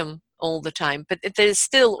through them all the time, but there's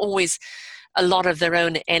still always a lot of their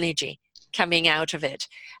own energy coming out of it.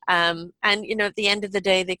 And, at the end of the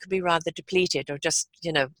day, they could be rather depleted or just,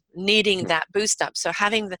 needing that boost up. So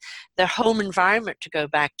having their home environment to go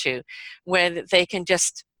back to, where they can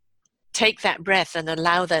just take that breath and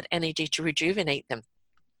allow that energy to rejuvenate them,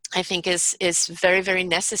 I think is very, very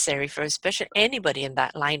necessary for especially anybody in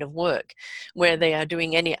that line of work where they are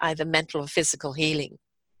doing any either mental or physical healing.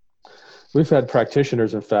 We've had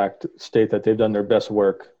practitioners, in fact, state that they've done their best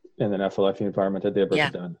work in an FLFE environment that they've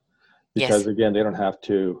ever done. Because again, they don't have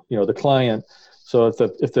to, the client. So if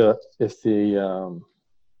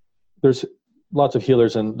there's lots of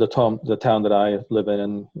healers in the town that I live in,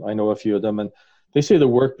 and I know a few of them, and they say the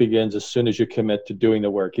work begins as soon as you commit to doing the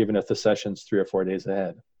work, even if the session's 3 or 4 days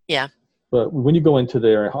ahead. Yeah. But when you go into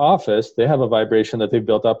their office, they have a vibration that they've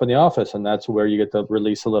built up in the office, and that's where you get to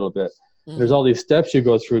release a little bit. There's all these steps you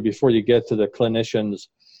go through before you get to the clinician's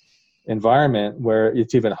environment, where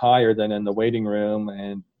it's even higher than in the waiting room,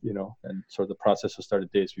 and and sort of the process was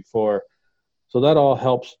started days before. So that all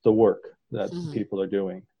helps the work that people are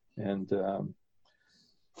doing. And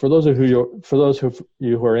for those of you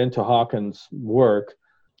who are into Hawkins' work,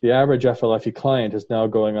 the average FLFE client is now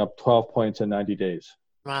going up 12 points in 90 days.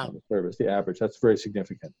 Wow. On the service, the average. That's very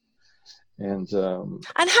significant. And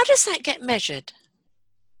how does that get measured?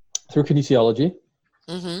 Through kinesiology.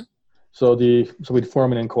 So we'd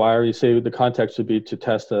form an inquiry. Say the context would be to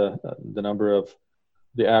test the number of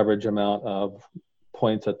the average amount of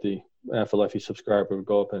points that the FLFE subscriber would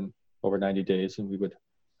go up in over 90 days, and we would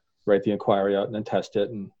write the inquiry out and then test it.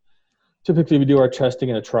 And typically we do our testing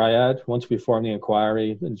in a triad. Once we form the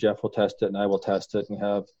inquiry, then Jeff will test it and I will test it, and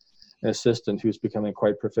have an assistant who's becoming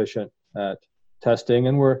quite proficient at testing.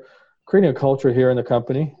 And we're creating a culture here in the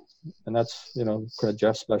company, and that's kind of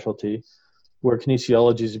Jeff's specialty, where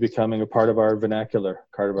kinesiology is becoming a part of our vernacular,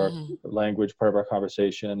 part of our language, part of our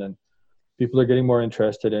conversation, and people are getting more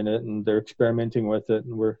interested in it, and they're experimenting with it,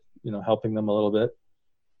 and we're helping them a little bit.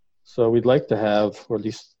 So we'd like to have, or at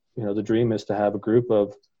least the dream is to have a group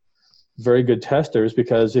of very good testers,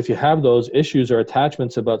 because if you have those issues or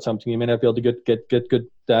attachments about something, you may not be able to get good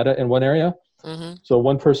data in one area. Mm-hmm. So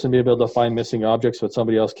one person may be able to find missing objects, but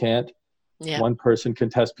somebody else can't. Yeah. One person can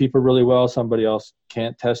test people really well, somebody else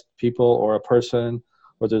can't test people or a person,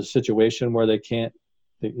 or there's a situation where they can't,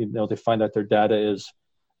 they find that their data is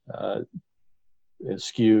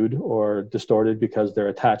skewed or distorted because they're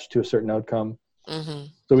attached to a certain outcome. Mm-hmm.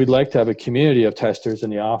 So we'd like to have a community of testers in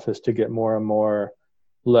the office to get more and more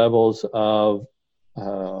levels of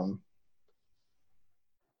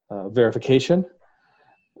verification.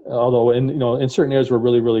 Although in certain areas we're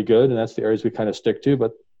really, really good, and that's the areas we kind of stick to.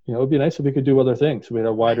 But it'd be nice if we could do other things. We had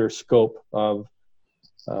a wider scope of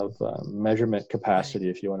measurement capacity,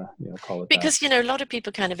 if you want to call it because that. a lot of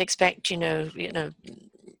people kind of expect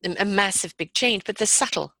a massive big change, but they're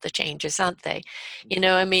subtle, the changes, aren't they?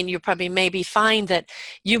 You probably maybe find that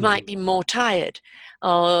you might be more tired,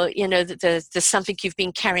 or that there's something you've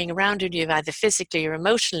been carrying around in you, either physically or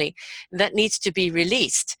emotionally, that needs to be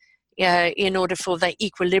released in order for the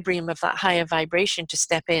equilibrium of that higher vibration to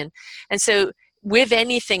step in. And so with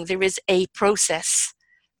anything, there is a process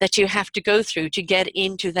that you have to go through to get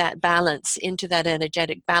into that balance, into that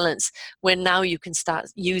energetic balance, when now you can start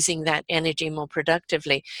using that energy more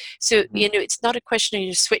productively. So, it's not a question of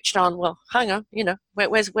you switched on, well, hang on,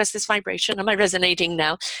 where's this vibration? Am I resonating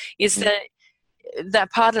now? Is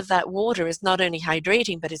that part of that water is not only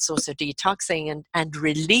hydrating, but it's also detoxing and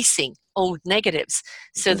releasing old negatives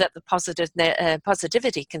so that the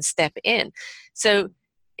positivity can step in. So,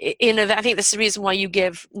 I think that's the reason why you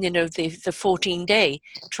give, the 14-day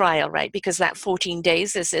trial, right? Because that 14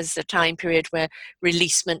 days is the time period where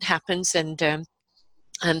releasement happens and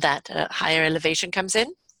that higher elevation comes in.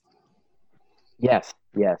 Yes.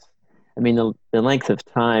 I mean, the length of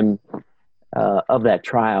time of that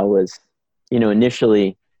trial was,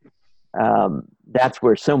 initially, that's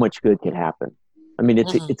where so much good could happen. I mean,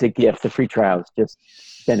 it's a gift. The free trial is just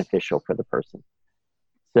beneficial for the person.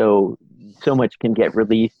 So much can get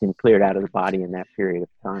released and cleared out of the body in that period of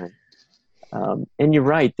time. And you're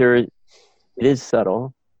right, it is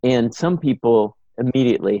subtle. And some people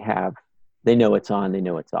immediately they know it's on, they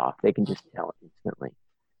know it's off. They can just tell it instantly.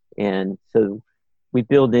 And so we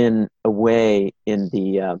build in a way in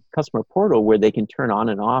the customer portal where they can turn on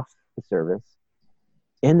and off the service,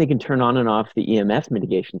 and they can turn on and off the EMF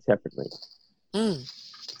mitigation separately.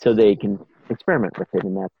 So they can experiment with it.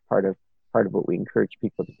 And that's part of what we encourage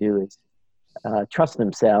people to do is trust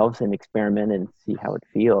themselves and experiment and see how it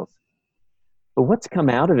feels. But what's come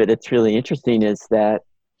out of it, it's really interesting, is that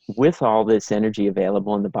with all this energy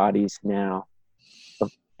available in the body's now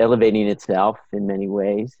elevating itself in many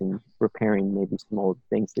ways and repairing maybe some old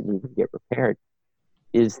things that need to get repaired,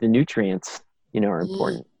 is the nutrients, are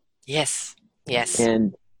important. Yes.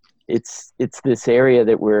 And it's this area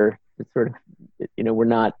that we're sort of,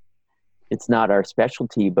 it's not our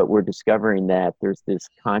specialty, but we're discovering that there's this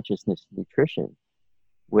consciousness nutrition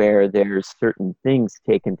where there's certain things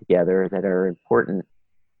taken together that are important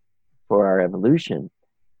for our evolution.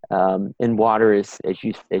 And water is, as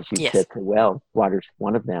you said so well, water's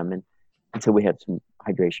one of them. And so we have some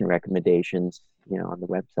hydration recommendations, on the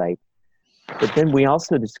website. But then we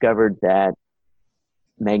also discovered that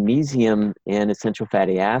magnesium and essential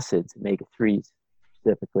fatty acids, omega-3s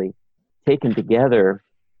specifically, taken together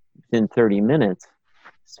within 30 minutes,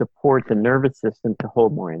 support the nervous system to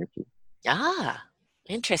hold more energy. Ah,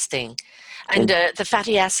 interesting. And the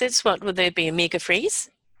fatty acids, what would they be? Omega-3s?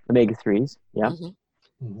 Omega-3s, yeah.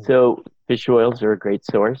 So fish oils are a great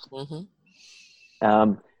source.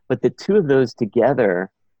 But the two of those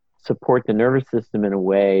together support the nervous system in a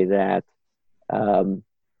way that,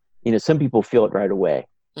 some people feel it right away.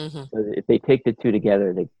 So if they take the two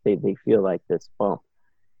together, they feel like this bump.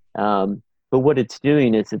 But what it's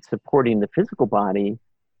doing is it's supporting the physical body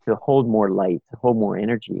to hold more light, to hold more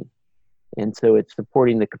energy. And so it's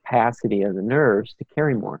supporting the capacity of the nerves to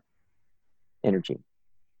carry more energy.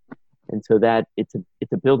 And so that it's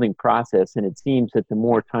a building process. And it seems that the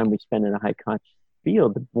more time we spend in a high conscious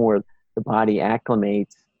field, the more the body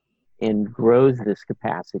acclimates and grows this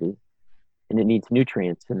capacity. And it needs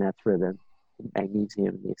nutrients, and that's where the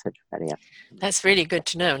magnesium, the essential fatty acids. That's really good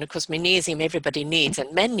to know. And of course, magnesium everybody needs,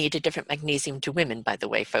 and men need a different magnesium to women, by the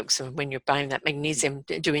way, folks. So when you're buying that magnesium,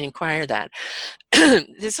 do inquire that.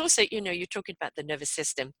 There's also, you're talking about the nervous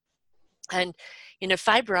system, and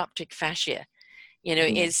fiber optic fascia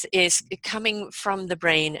is coming from the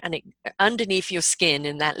brain, and underneath your skin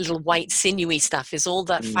in that little white sinewy stuff is all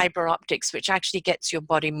that fiber optics, which actually gets your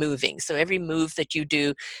body moving. So every move that you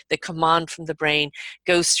do, the command from the brain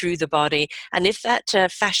goes through the body. And if that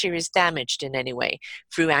fascia is damaged in any way,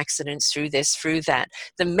 through accidents, through this, through that,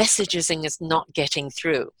 the messaging is not getting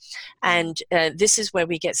through. And this is where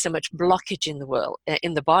we get so much blockage in the world,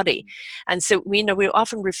 in the body. And so we're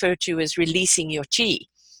often referred to as releasing your chi.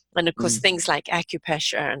 And of course, things like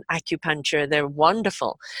acupressure and acupuncture, they're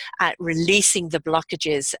wonderful at releasing the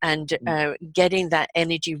blockages and getting that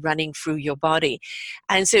energy running through your body.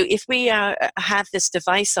 And so if we have this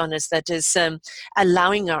device on us that is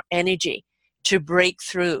allowing our energy to break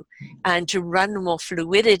through and to run more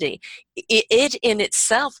fluidity, it in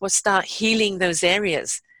itself will start healing those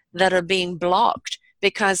areas that are being blocked,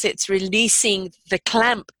 because it's releasing the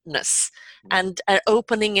clampness and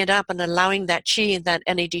opening it up and allowing that chi and that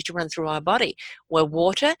energy to run through our body. We're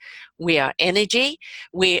water, we are energy,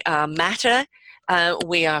 we are matter,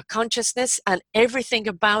 we are consciousness, and everything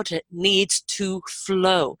about it needs to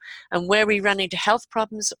flow. And where we run into health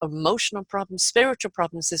problems, emotional problems, spiritual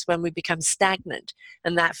problems is when we become stagnant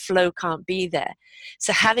and that flow can't be there.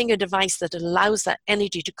 So having a device that allows that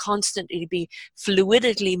energy to constantly be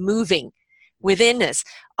fluidly moving within us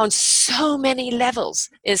on so many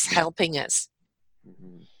levels is helping us.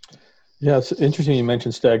 Yeah, it's interesting you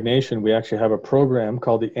mentioned stagnation. We actually have a program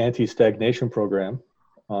called the Anti-Stagnation Program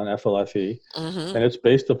on FLFE, and it's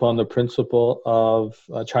based upon the principle of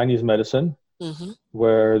Chinese medicine,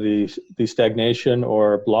 where the stagnation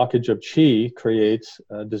or blockage of qi creates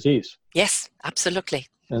disease. Yes, absolutely.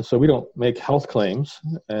 And so we don't make health claims,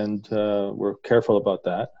 and we're careful about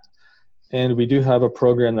that. And we do have a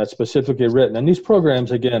program that's specifically written. And these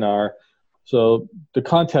programs, again, so the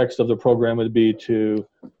context of the program would be to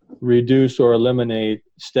reduce or eliminate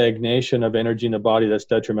stagnation of energy in the body that's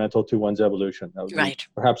detrimental to one's evolution. That would be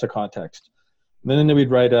perhaps a context. And then we'd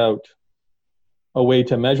write out a way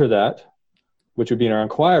to measure that, which would be in our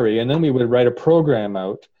inquiry. And then we would write a program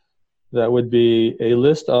out that would be a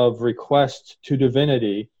list of requests to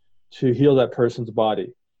divinity to heal that person's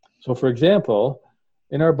body. So, for example,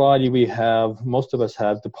 in our body, most of us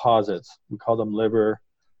have deposits. We call them liver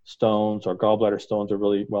stones, or gallbladder stones are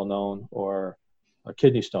really well known, or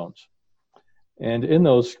kidney stones. And in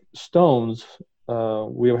those stones,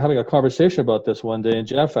 we were having a conversation about this one day, and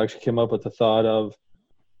Jeff actually came up with the thought of,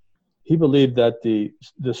 he believed that the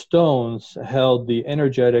stones held the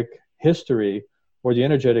energetic history or the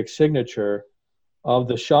energetic signature of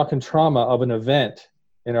the shock and trauma of an event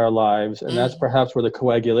in our lives. And that's perhaps where the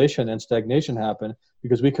coagulation and stagnation happened,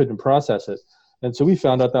 because we couldn't process it. And so we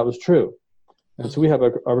found out that was true. And so we have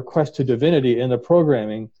a request to divinity in the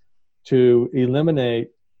programming to eliminate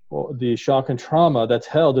the shock and trauma that's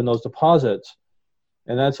held in those deposits.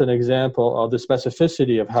 And that's an example of the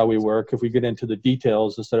specificity of how we work if we get into the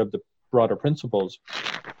details instead of the broader principles.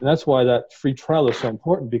 And that's why that free trial is so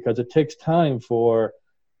important, because it takes time for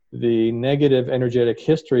the negative energetic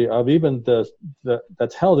history of even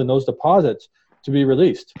that's held in those deposits to be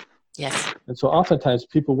released. Yes. And so oftentimes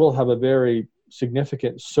people will have a very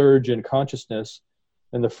significant surge in consciousness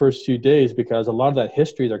in the first few days, because a lot of that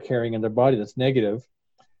history they're carrying in their body that's negative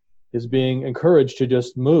is being encouraged to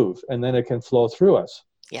just move, and then it can flow through us.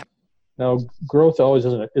 Yeah. Now, growth always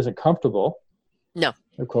isn't comfortable. No.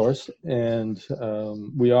 Of course. And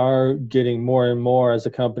we are getting more and more, as the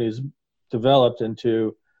company's developed,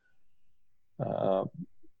 into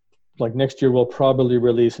like next year, we'll probably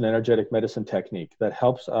release an energetic medicine technique that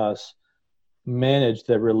helps us manage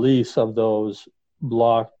the release of those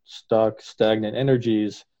blocked, stuck, stagnant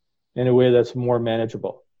energies in a way that's more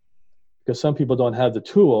manageable. Because some people don't have the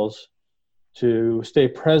tools to stay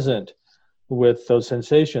present with those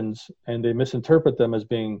sensations, and they misinterpret them as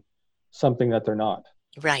being something that they're not.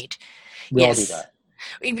 Right. We all do that.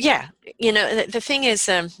 Yeah. The thing is,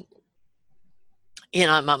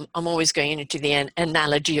 I'm always going into the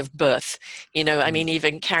analogy of birth. I mean,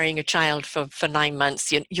 even carrying a child for 9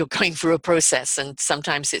 months, you're going through a process, and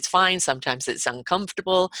sometimes it's fine, sometimes it's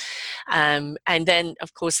uncomfortable. And then,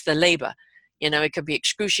 of course, the labor. It could be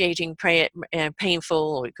excruciating,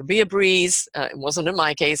 painful, or it could be a breeze. It wasn't in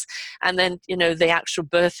my case. And then, the actual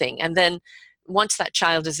birthing. And then once that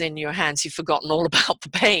child is in your hands, you've forgotten all about the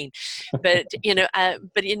pain. But,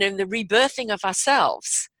 the rebirthing of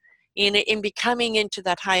ourselves, in becoming into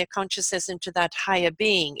that higher consciousness, into that higher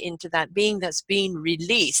being, into that being that's been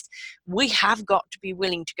released, we have got to be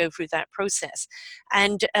willing to go through that process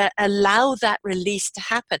and allow that release to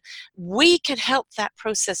happen. We can help that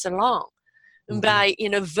process along by,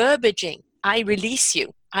 verbaging. I release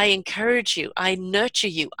you. I encourage you. I nurture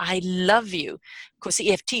you. I love you. course,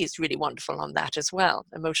 EFT is really wonderful on that as well,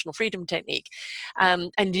 emotional freedom technique.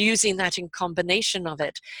 And using that in combination of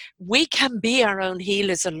it, we can be our own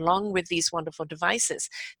healers along with these wonderful devices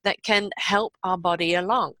that can help our body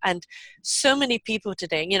along. And so many people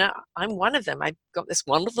today, I'm one of them. I've got this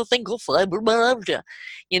wonderful thing called fibromyalgia,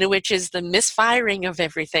 which is the misfiring of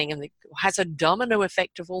everything, and it has a domino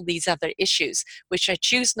effect of all these other issues, which I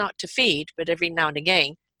choose not to feed, but every now and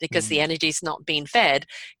again, because the energy's not being fed,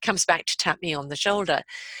 comes back to tap me on the shoulder.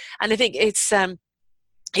 And I think it's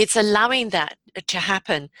allowing that to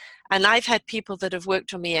happen. And I've had people that have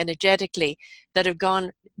worked on me energetically that have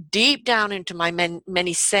gone deep down into my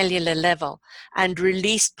many cellular level and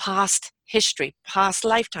released past history, past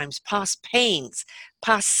lifetimes, past pains,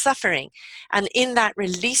 past suffering. And in that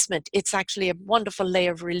releasement, it's actually a wonderful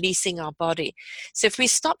layer of releasing our body. So if we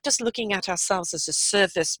stop just looking at ourselves as a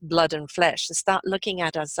surface blood and flesh and start looking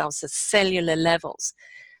at ourselves as cellular levels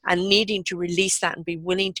and needing to release that and be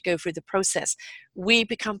willing to go through the process, we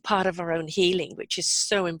become part of our own healing, which is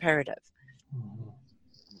so imperative.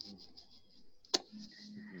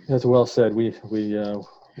 That's well said.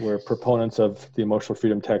 We're proponents of the emotional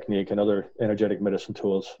freedom technique and other energetic medicine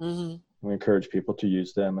tools. Mm-hmm. We encourage people to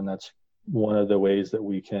use them, and that's one of the ways that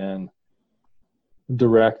we can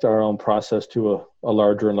direct our own process to a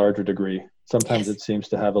larger and larger degree. Sometimes it seems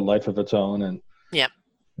to have a life of its own, and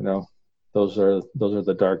those are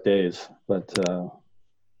the dark days. But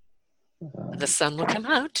the sun will come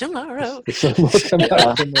out tomorrow. The sun will come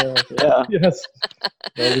out tomorrow. Yeah. Yes.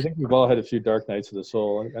 Well, I think we've all had a few dark nights of the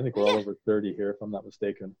soul. I think we're all over 30 here, if I'm not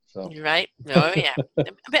mistaken. So. Right. Oh, yeah.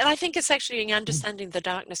 But I think it's actually understanding the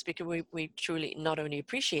darkness, because we truly not only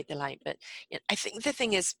appreciate the light, but I think the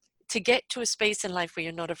thing is to get to a space in life where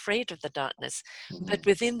you're not afraid of the darkness, but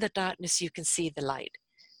within the darkness you can see the light,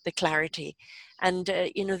 the clarity. And,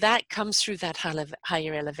 that comes through that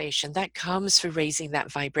higher elevation. That comes through raising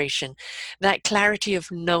that vibration, that clarity of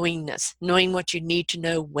knowingness, knowing what you need to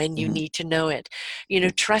know when you need to know it,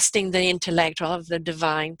 trusting the intellect of the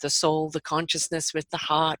divine, the soul, the consciousness with the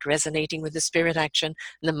heart, resonating with the spirit action,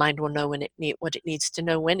 and the mind will know what it needs to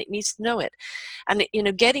know when it needs to know it. And,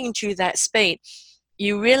 getting to that state,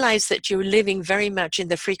 you realize that you're living very much in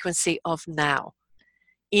the frequency of now,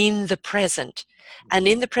 in the present. And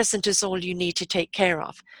in the present is all you need to take care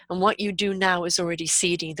of. And what you do now is already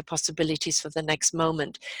seeding the possibilities for the next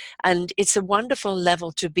moment. And it's a wonderful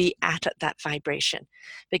level to be at that vibration,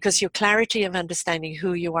 because your clarity of understanding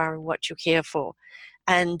who you are and what you're here for,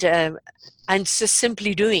 and just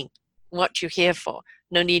simply doing what you're here for.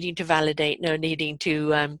 No needing to validate, no needing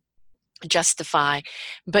to justify,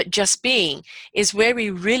 but just being is where we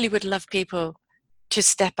really would love people to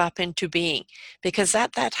step up into being, because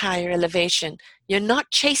at that higher elevation, you're not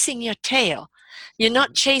chasing your tail. You're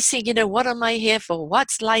not chasing, what am I here for?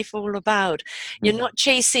 What's life all about? You're not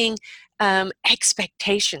chasing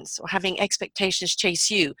expectations, or having expectations chase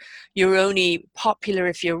you. You're only popular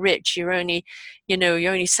if you're rich. You're only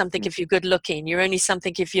something if you're good looking. You're only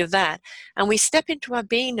something if you're that. And we step into our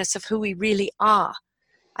beingness of who we really are.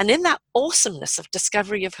 And in that awesomeness of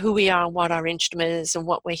discovery of who we are and what our instrument is and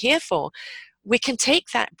what we're here for, we can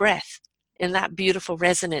take that breath in that beautiful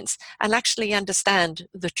resonance and actually understand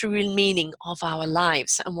the true meaning of our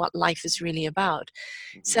lives and what life is really about.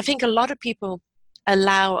 So I think a lot of people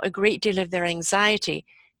allow a great deal of their anxiety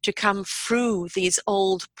to come through these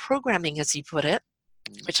old programming, as you put it,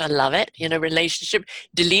 which I love it, relationship,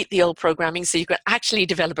 delete the old programming so you can actually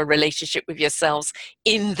develop a relationship with yourselves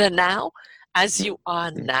in the now, as you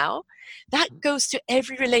are now. That goes to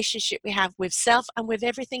every relationship we have with self and with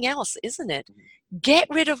everything else, isn't it? Get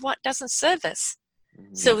rid of what doesn't serve us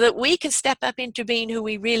so that we can step up into being who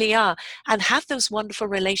we really are and have those wonderful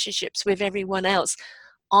relationships with everyone else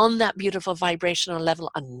on that beautiful vibrational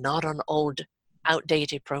level and not on old,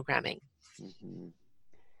 outdated programming.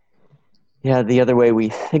 Yeah, the other way we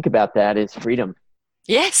think about that is freedom.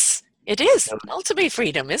 Yes. It is ultimate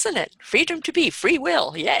freedom, isn't it? Freedom to be, free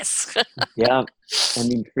will, yes. Yeah, I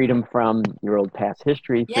mean, freedom from your old past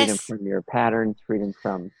history, freedom from your patterns, freedom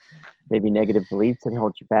from maybe negative beliefs that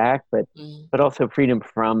hold you back, but also freedom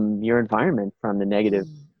from your environment, from the negative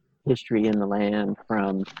history in the land,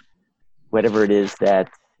 from whatever it is that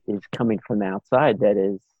is coming from the outside that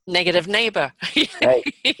is negative neighbor. Right.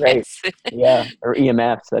 Yes. Yeah, or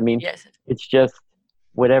EMFs. I mean, it's just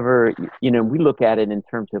whatever, we look at it in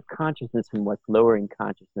terms of consciousness and what's lowering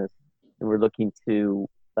consciousness, and we're looking to,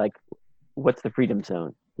 like, what's the freedom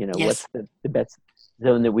zone? What's the best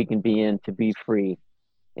zone that we can be in to be free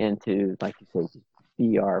and to, like you say,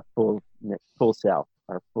 be our full self,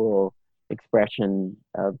 our full expression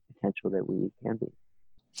of potential that we can be.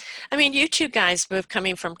 I mean, you two guys both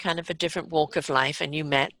coming from kind of a different walk of life, and you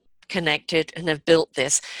met, connected, and have built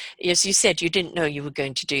this. As you said, you didn't know you were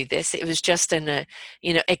going to do this. It was just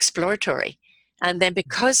exploratory. And then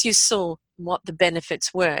because you saw what the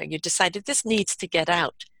benefits were, you decided this needs to get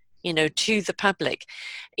out, to the public.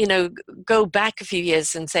 Go back a few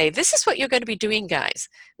years and say, this is what you're going to be doing, guys.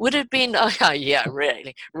 Would it have been, oh, yeah,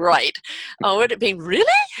 really, right. Oh, would it have been, really?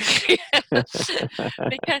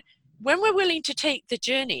 Because when we're willing to take the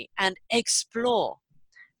journey and explore,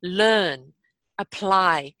 learn,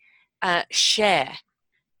 apply, share,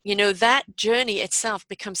 that journey itself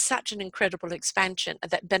becomes such an incredible expansion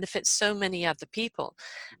that benefits so many other people.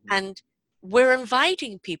 And we're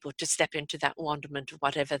inviting people to step into that wonderment of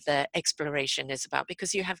whatever the exploration is about,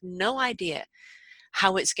 because you have no idea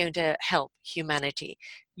how it's going to help humanity.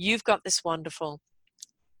 You've got this wonderful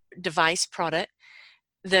device product.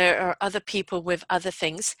 There are other people with other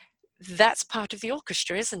things. That's part of the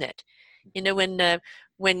orchestra, isn't it?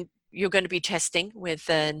 When you're going to be testing with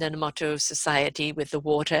the Nanamoto Society with the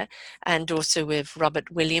water, and also with Robert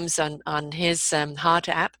Williams on his heart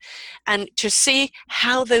app, and to see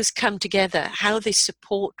how those come together, how they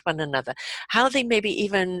support one another, how they maybe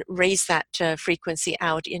even raise that frequency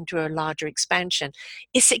out into a larger expansion.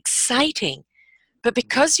 It's exciting, but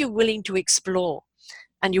because you're willing to explore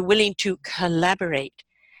and you're willing to collaborate,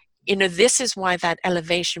 this is why that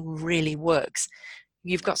elevation really works.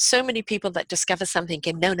 You've got so many people that discover something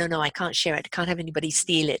and no, I can't share it. I can't have anybody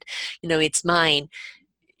steal it. It's mine.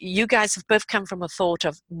 You guys have both come from a thought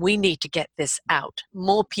of, we need to get this out.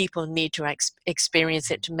 More people need to experience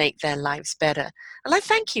it to make their lives better. And I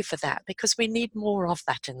thank you for that, because we need more of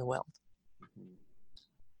that in the world.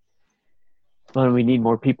 Well, we need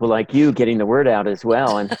more people like you getting the word out as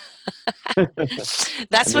well. And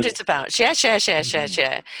that's what it's about. Share.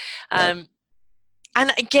 And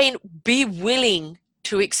again, be willing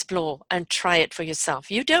to explore and try it for yourself.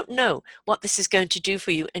 You don't know what this is going to do for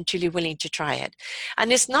you until you're willing to try it.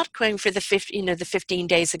 And it's not going for the 15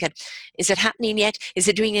 days again. Is it happening yet? Is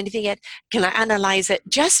it doing anything yet? Can I analyze it?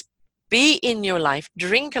 Just be in your life,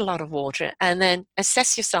 drink a lot of water, and then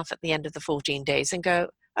assess yourself at the end of the 14 days and go,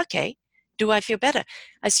 okay, do I feel better?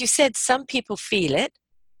 As you said, some people feel it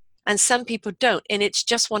and some people don't. And it's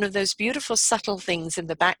just one of those beautiful, subtle things in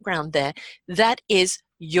the background there. That is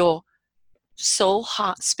your soul,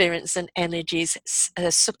 heart, spirits, and energies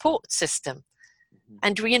support system.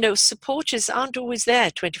 And supporters aren't always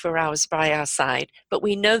there 24 hours by our side, but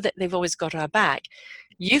we know that they've always got our back.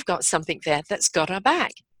 You've got something there that's got our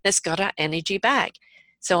back, that's got our energy back.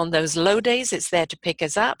 So on those low days, it's there to pick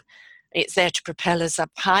us up. It's there to propel us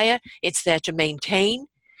up higher. It's there to maintain.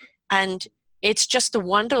 And it's just a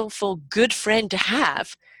wonderful, good friend to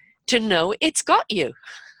have, to know it's got you.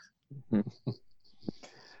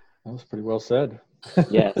 That was pretty well said.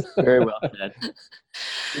 Yes, very well said.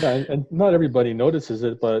 Yeah, and not everybody notices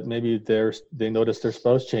it, but maybe they notice their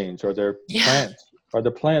spouse change, or their plants, or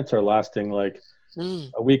the plants are lasting like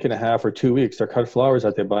a week and a half or 2 weeks. They're cut flowers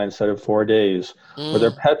that they buy instead of 4 days, or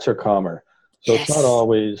their pets are calmer. So It's not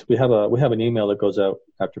always. We have an email that goes out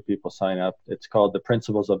after people sign up. It's called the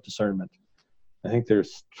Principles of Discernment. I think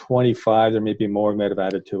there's 25. There may be more. We might have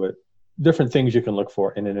added to it. Different things you can look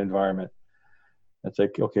for in an environment. It's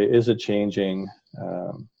like, okay, is it changing?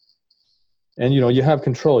 And you have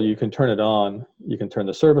control. You can turn it on. You can turn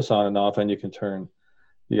the service on and off, and you can turn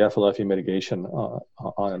the FLFE mitigation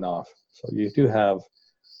on and off. So you do have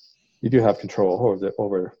control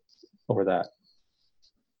over that.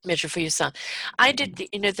 Measure for your son. I did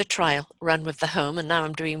the trial run with the home, and now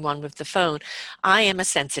I'm doing one with the phone. I am a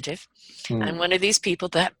sensitive. I'm one of these people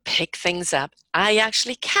that pick things up. I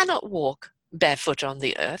actually cannot walk barefoot on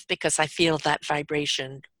the earth because I feel that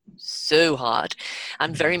vibration so hard.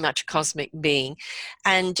 I'm very much a cosmic being.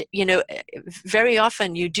 And, very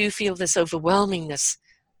often you do feel this overwhelmingness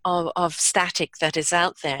of static that is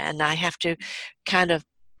out there. And I have to kind of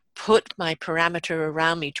put my parameter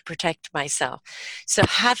around me to protect myself. So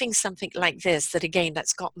having something like this, that again,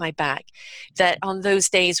 that's got my back, that on those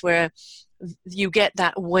days where you get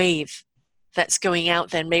that wave that's going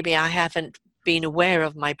out there, maybe I haven't been aware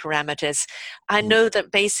of my parameters, I know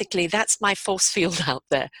that basically that's my force field out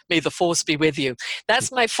there. May the force be with you.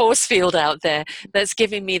 That's my force field out there that's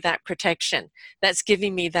giving me that protection, that's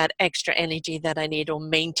giving me that extra energy that I need, or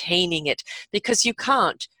maintaining it, because you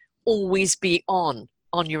can't always be on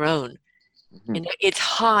your own. It's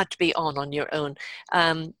hard to be on your own.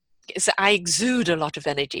 So I exude a lot of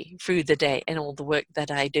energy through the day and all the work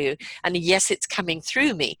that I do. And yes, it's coming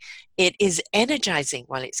through me. It is energizing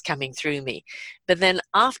while it's coming through me. But then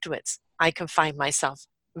afterwards, I can find myself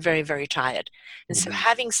very, very tired. And so Mhm.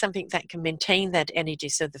 having something that can maintain that energy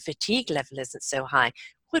so the fatigue level isn't so high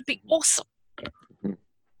would be awesome. Mhm.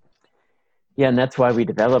 Yeah, and that's why we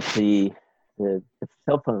developed the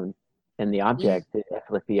cell phone and the object to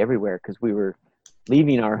effortlessly everywhere, because we were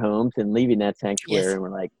leaving our homes and leaving that sanctuary, Yes. and we're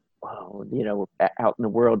like, wow, we're out in the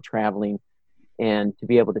world traveling, and to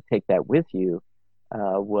be able to take that with you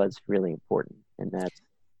was really important, and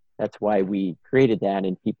that's why we created that,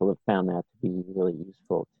 and people have found that to be really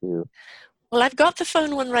useful too. Well, I've got the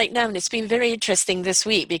phone one right now, and it's been very interesting this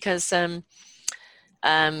week because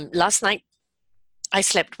last night I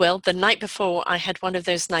slept well. The night before, I had one of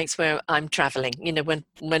those nights where I'm traveling.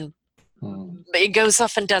 When it goes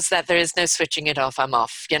off and does that, there is no switching it off. I'm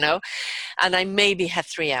off, and I maybe had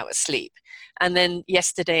 3 hours sleep. And then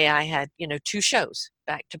yesterday I had, 2 shows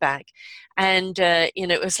back to back. And,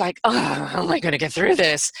 it was like, oh, how am I going to get through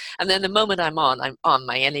this? And then the moment I'm on,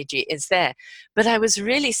 my energy is there. But I was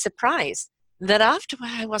really surprised that after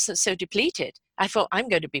I wasn't so depleted, I thought I'm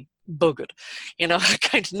going to be buggered. I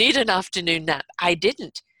kind of need an afternoon nap. I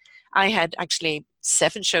didn't. I had actually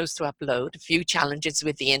 7 shows to upload, a few challenges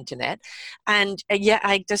with the internet. And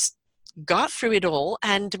I just got through it all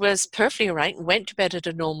and was perfectly all right and went to bed at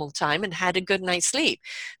a normal time and had a good night's sleep.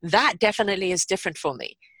 That definitely is different for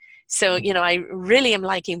me. So, I really am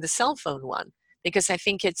liking the cell phone one because I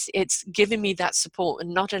think it's giving me that support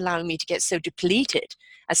and not allowing me to get so depleted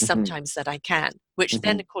as sometimes that I can, which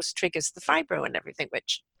then of course triggers the fibro and everything,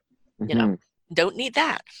 which, don't need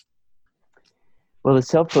that. Well, the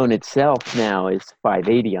cell phone itself now is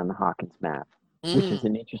 580 on the Hawkins map, which is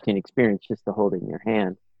an interesting experience just to hold it in your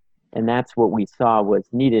hand. And that's what we saw was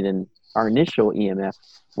needed in our initial EMF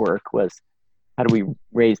work was how do we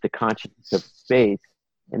raise the consciousness of space,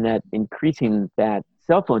 and that increasing that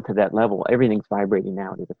cell phone to that level, everything's vibrating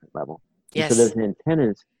now at a different level. Yes. And so those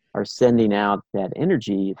antennas are sending out that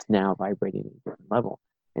energy. It's now vibrating at a different level,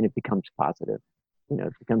 and it becomes positive.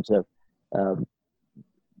 It becomes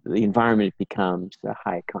the environment becomes a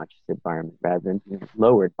high conscious environment rather than being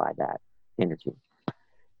lowered by that energy.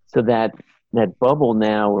 So that bubble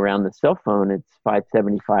now around the cell phone, it's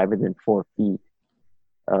 575 within 4 feet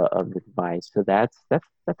of the device. So that's a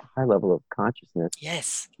high level of consciousness.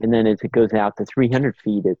 Yes. And then as it goes out to 300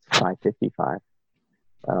 feet, it's 555.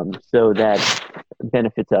 So that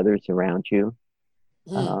benefits others around you.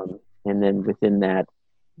 And then within that,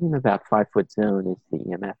 about 5 foot zone is the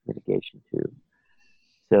EMF mitigation tube.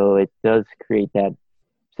 So it does create that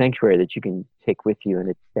sanctuary that you can take with you, and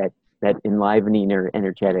it's that enlivening or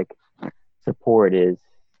energetic support is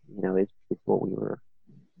what we were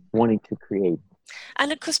wanting to create.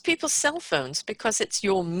 And of course, people's cell phones, because it's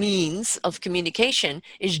your means of communication,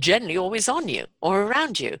 is generally always on you or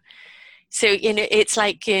around you. So, it's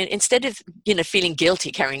like instead of, feeling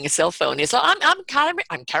guilty carrying a cell phone, it's like,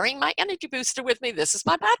 I'm carrying my energy booster with me. This is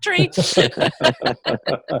my battery.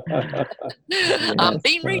 Yes. I'm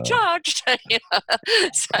being recharged.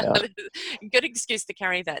 So, good excuse to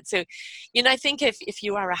carry that. So, I think if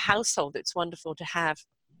you are a household, it's wonderful to have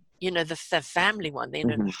the family one,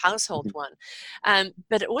 the household one.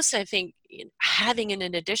 But also I think having in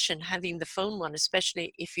addition, having the phone one,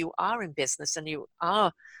 especially if you are in business and you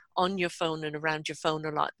are on your phone and around your phone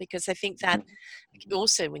a lot, because I think that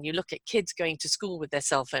also when you look at kids going to school with their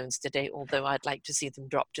cell phones today, although I'd like to see them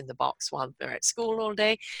dropped in the box while they're at school all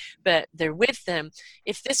day, but they're with them.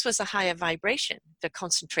 If this was a higher vibration, the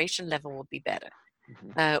concentration level would be better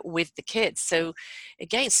with the kids. So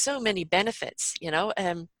again, so many benefits,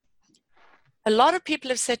 a lot of people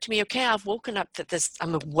have said to me, okay, I've woken up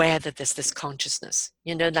I'm aware that there's this consciousness,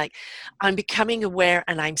 like I'm becoming aware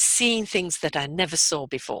and I'm seeing things that I never saw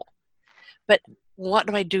before. But what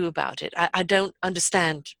do I do about it? I don't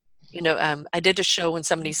understand. I did a show when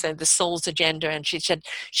somebody said the soul's agenda, and she said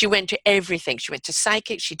she went to everything. She went to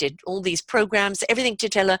psychics. She did all these programs, everything to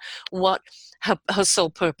tell her what her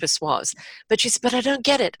soul purpose was. But she said, but I don't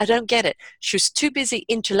get it. I don't get it. She was too busy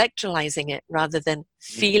intellectualizing it rather than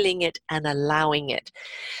feeling it and allowing it.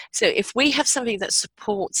 So if we have something that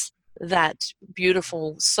supports that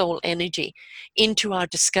beautiful soul energy into our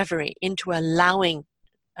discovery, into allowing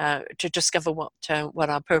to discover what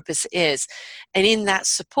our purpose is, and in that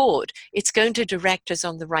support, it's going to direct us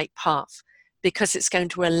on the right path, because it's going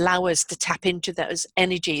to allow us to tap into those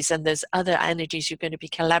energies and those other energies you're going to be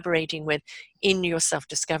collaborating with in your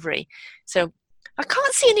self-discovery. So I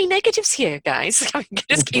can't see any negatives here, guys. I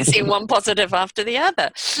just keep seeing one positive after the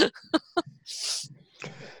other.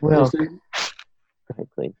 Well,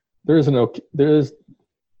 there's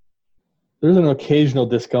an occasional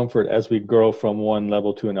discomfort as we grow from one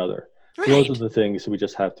level to another. Right. Those are the things we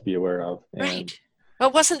just have to be aware of. And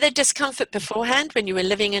Well, wasn't there discomfort beforehand when you were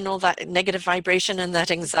living in all that negative vibration and that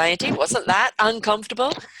anxiety? Wasn't that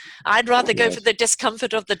uncomfortable? I'd rather go for Yes. the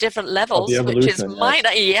discomfort of the different Of levels, the which is evolution, mine.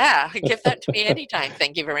 yes. Yeah, give that to me anytime.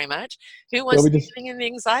 Thank you very much. Who Yeah, wants to be living in the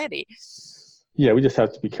anxiety? yeah, we just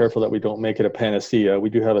have to be careful that we don't make it a panacea. We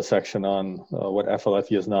do have a section on what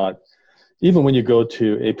FLFE is not. Even when you go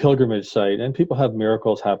to a pilgrimage site, and people have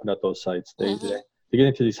miracles happen at those sites, they get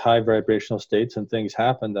into these high vibrational states, and things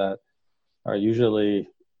happen that are usually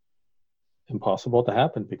impossible to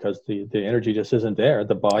happen because the energy just isn't there.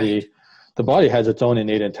 The body has its own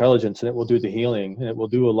innate intelligence, and it will do the healing, and it will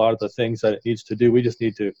do a lot of the things that it needs to do. We just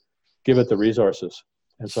need to give it the resources.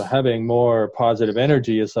 And so having more positive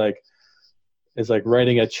energy is like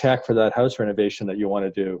writing a check for that house renovation that you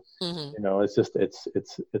want to do. You know, it's just it's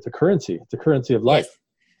a currency. It's a currency of life.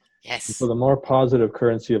 Yes. So the more positive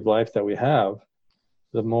currency of life that we have,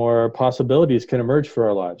 the more possibilities can emerge for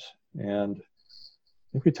our lives. And I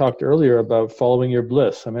think we talked earlier about following your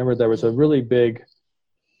bliss. I remember there was a really big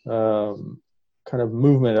kind of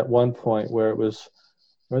movement at one point where it was,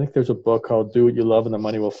 I think there's a book called Do What You Love and the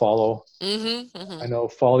Money Will Follow. I know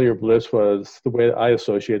Follow Your Bliss was the way that I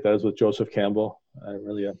associate that is with Joseph Campbell.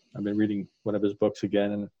 I've been reading one of his books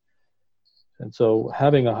again. And so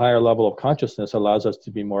having a higher level of consciousness allows us to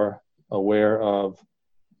be more aware of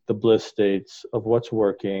the bliss states, of what's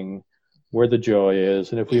working, where the joy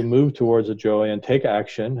is. And if we move towards the joy and take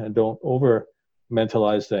action and don't over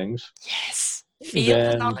mentalize things. Yes.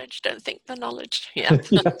 Feel the knowledge, don't think the knowledge. Yeah.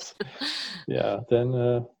 Yes. Yeah. Then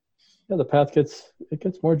the path gets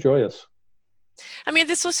more joyous. I mean,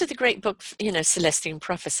 there's also the great book, Celestine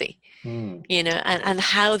Prophecy, and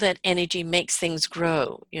how that energy makes things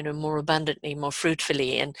grow, more abundantly, more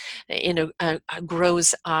fruitfully, and,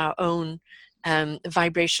 grows our own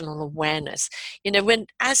vibrational awareness. When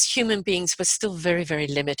as human beings, we're still very, very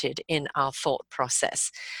limited in our thought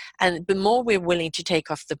process. And the more we're willing to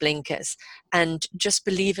take off the blinkers and just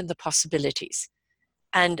believe in the possibilities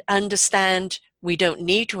and understand, we don't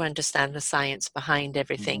need to understand the science behind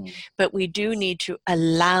everything, but we do need to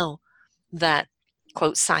allow that,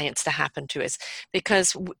 quote, science to happen to us,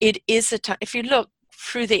 because it is a time, if you look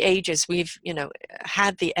through the ages, we've,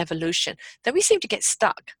 had the evolution that we seem to get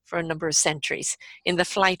stuck for a number of centuries in the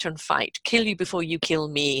flight and fight, kill you before you kill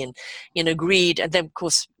me, and, greed. And then, of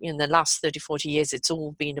course, in the last 30, 40 years, it's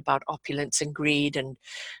all been about opulence and greed and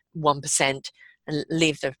 1%. And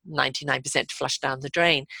leave the 99% to flush down the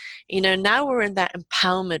drain. Now we're in that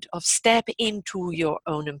empowerment of step into your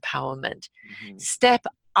own empowerment. Step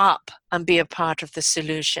up and be a part of the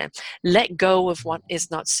solution. Let go of what is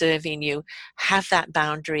not serving you. Have that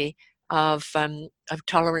boundary of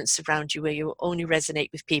tolerance around you where you only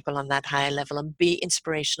resonate with people on that higher level, and be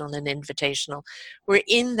inspirational and invitational. We're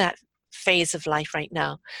in that phase of life right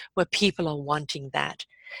now where people are wanting that.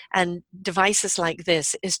 And devices like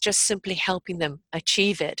this is just simply helping them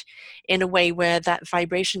achieve it in a way where that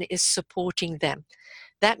vibration is supporting them.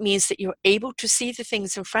 That means that you're able to see the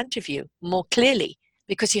things in front of you more clearly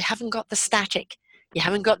because you haven't got the static, you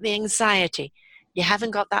haven't got the anxiety, you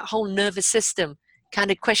haven't got that whole nervous system kind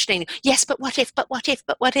of questioning, yes, but what if, but what if,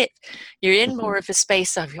 but what if? You're in more of a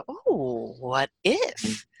space of, oh, what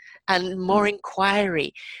if? And more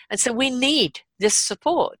inquiry. And so we need this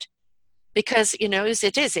support. Because, as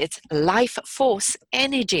it's life force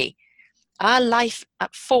energy. Our life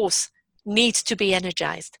force needs to be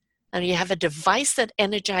energized. And you have a device that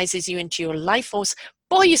energizes you into your life force.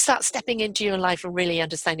 Boy, you start stepping into your life and really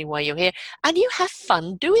understanding why you're here. And you have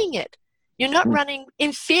fun doing it. You're not running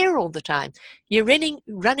in fear all the time. You're running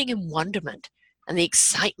in wonderment and the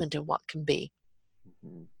excitement of what can be.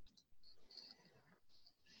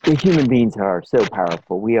 The human beings are so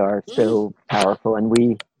powerful. We are so powerful, and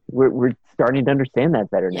we're starting to understand that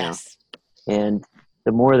better now. And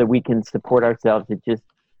the more that we can support ourselves to just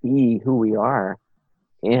be who we are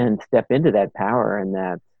and step into that power and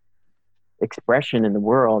that expression in the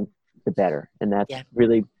world, the better. And that's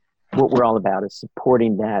really what we're all about, is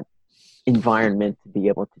supporting that environment to be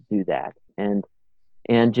able to do that. And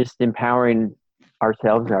just empowering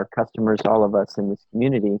ourselves, our customers, all of us in this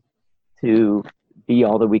community to be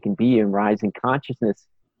all that we can be and rise in consciousness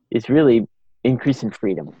is really increasing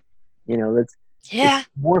freedom. It's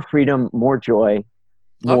more freedom, more joy,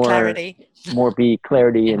 more clarity, more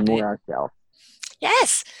clarity, and more ourselves.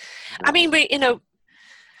 Yes. I mean,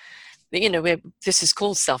 this is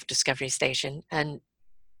called Self-Discovery Station, and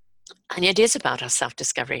it is about our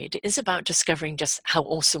self-discovery. It is about discovering just how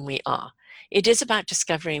awesome we are. It is about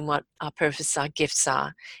discovering what our purpose, our gifts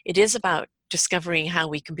are. It is about discovering how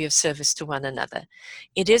we can be of service to one another.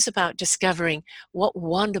 It is about discovering what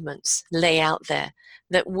wonderments lay out there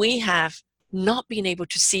that we have not been able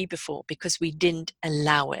to see before because we didn't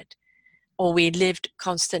allow it, or we lived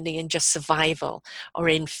constantly in just survival or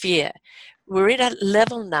in fear. We're at a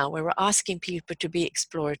level now where we're asking people to be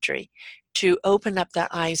exploratory, to open up their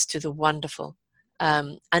eyes to the wonderful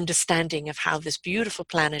understanding of how this beautiful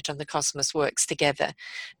planet and the cosmos works together,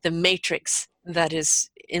 the matrix that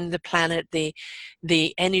is in the planet, the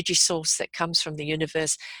energy source that comes from the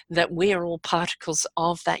universe, that we are all particles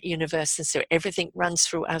of that universe, and so everything runs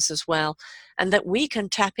through us as well, and that we can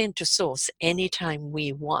tap into source anytime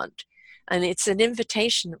we want. And it's an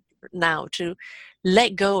invitation now to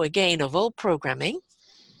let go again of old programming,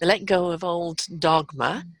 let go of old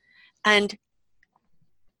dogma, and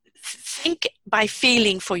think by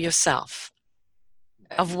feeling for yourself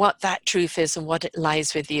of what that truth is and what it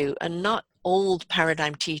lies with you, and not old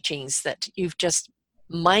paradigm teachings that you've just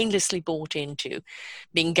mindlessly bought into,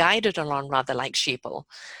 being guided along rather like sheeple.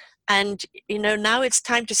 And, now it's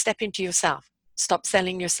time to step into yourself. Stop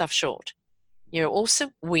selling yourself short. You're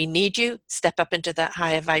awesome. We need you. Step up into that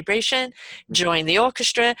higher vibration, join the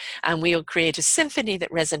orchestra, and we'll create a symphony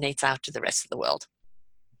that resonates out to the rest of the world.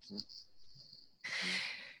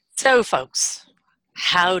 So, folks,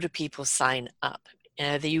 how do people sign up?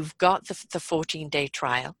 You've got the 14-day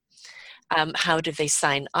trial. How do they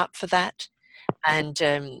sign up for that? And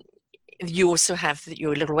you also have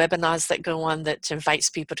your little webinars that go on that invites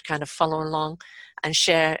people to kind of follow along and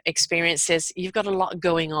share experiences. You've got a lot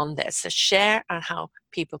going on there. So share on how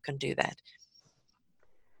people can do that.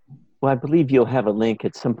 Well, I believe you'll have a link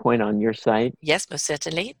at some point on your site. Yes, most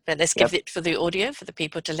certainly. But let's give it for the audio for the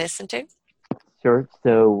people to listen to. Sure.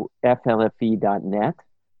 So flfe.net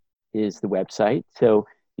is the website. So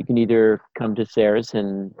you can either come to Sarah's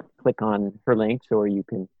and click on her links, or you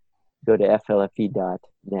can go to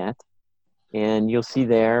flfe.net, and you'll see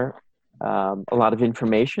there a lot of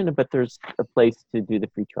information, but there's a place to do the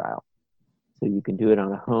free trial. So you can do it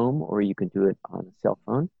on a home, or you can do it on a cell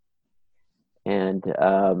phone. And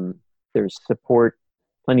there's support,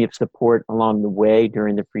 plenty of support along the way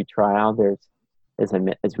during the free trial. There's,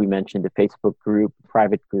 as we mentioned, a Facebook group, a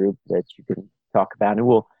private group that you can talk about. And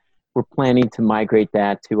we're planning to migrate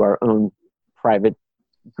that to our own private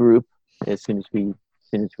group as soon as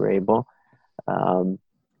we're able.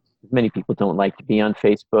 Many people don't like to be on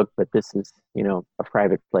Facebook, but this is, a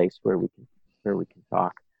private place where we can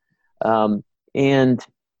talk. And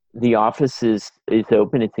the office is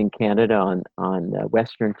open. It's in Canada on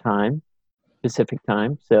Western time, Pacific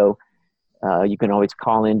time. So you can always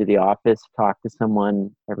call into the office, talk to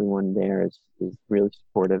someone. Everyone there is really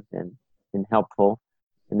supportive and helpful.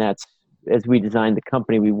 And that's, as we designed the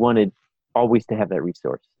company, we wanted always to have that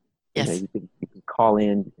resource. Yes. You can call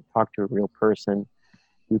in, you can talk to a real person.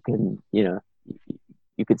 You can,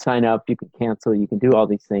 you could sign up, you can cancel, you can do all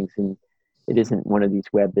these things. And it isn't one of these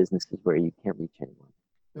web businesses where you can't reach anyone.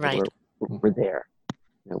 Right. We're there.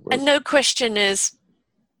 And no question is,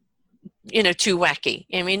 too wacky.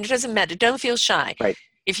 I mean, it doesn't matter. Don't feel shy. Right.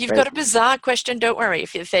 If you've got a bizarre question, don't worry.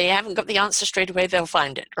 If they haven't got the answer straight away, they'll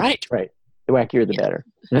find it. Right. Right. The wackier, the better.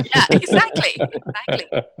 Yeah, exactly.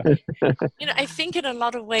 I think in a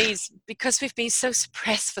lot of ways, because we've been so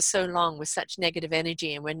suppressed for so long with such negative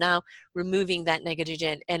energy, and we're now removing that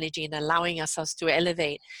negative energy and allowing ourselves to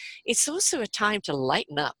elevate, it's also a time to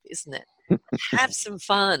lighten up, isn't it? Have some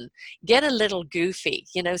fun, get a little goofy,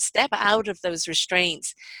 step out of those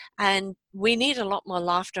restraints. And we need a lot more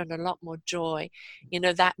laughter and a lot more joy,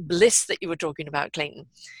 that bliss that you were talking about, Clayton.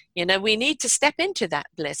 We need to step into that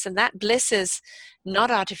bliss, and that bliss is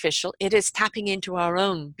not artificial. It is tapping into our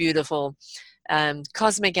own beautiful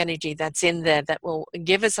cosmic energy that's in there that will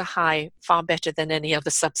give us a high far better than any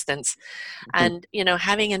other substance. And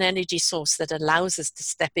having an energy source that allows us to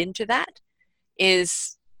step into that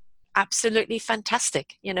is absolutely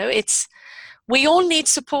fantastic. We all need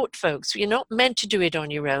support, folks. You're not meant to do it on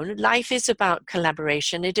your own. Life is about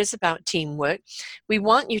collaboration. It is about teamwork. We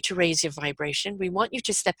want you to raise your vibration. We want you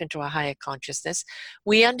to step into a higher consciousness.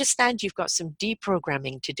 We understand you've got some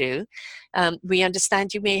deprogramming to do. We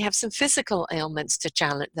understand you may have some physical ailments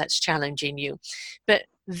that's challenging you. But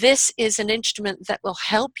this is an instrument that will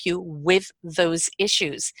help you with those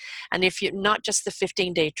issues. And if you're not just the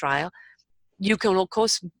 15-day trial, you can, of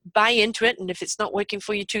course, buy into it, and if it's not working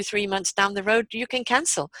for you 2-3 months down the road, you can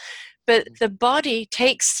cancel. But the body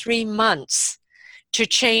takes 3 months to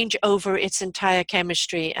change over its entire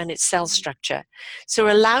chemistry and its cell structure. So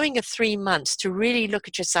allowing a 3 months to really look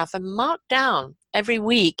at yourself and mark down every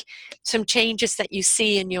week some changes that you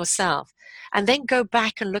see in yourself, and then go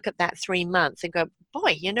back and look at that 3 months and go,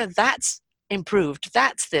 boy, that's improved.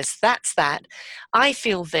 That's this, that's that. I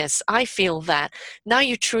feel this, I feel that. Now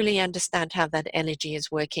you truly understand how that energy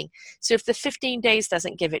is working. So if the 15 days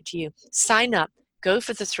doesn't give it to you, sign up, go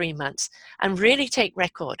for the 3 months, and really take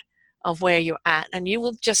record of where you're at, and you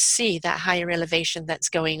will just see that higher elevation that's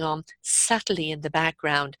going on subtly in the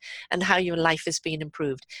background and how your life is being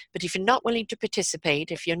improved. But if you're not willing to participate,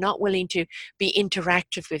 if you're not willing to be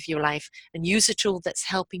interactive with your life and use a tool that's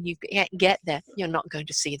helping you get there, you're not going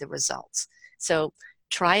to see the results. So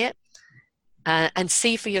try it and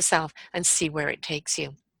see for yourself and see where it takes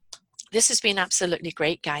you. This has been absolutely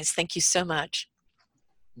great, guys. Thank you so much.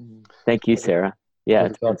 Thank you, Sarah. Yeah,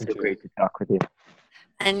 it's been so great to talk with you.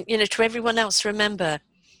 And, to everyone else, remember,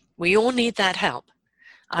 we all need that help.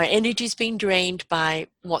 Our energy's being drained by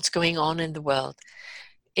what's going on in the world.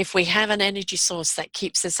 If we have an energy source that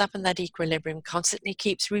keeps us up in that equilibrium, constantly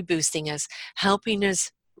keeps reboosting us, helping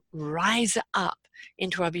us rise up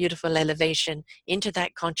into our beautiful elevation, into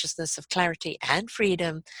that consciousness of clarity and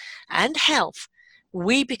freedom and health,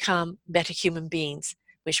 we become better human beings,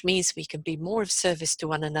 which means we can be more of service to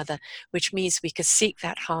one another, which means we can seek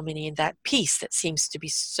that harmony and that peace that seems to be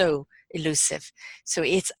so elusive. So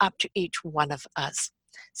it's up to each one of us.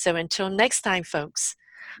 So until next time, folks,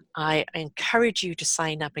 I encourage you to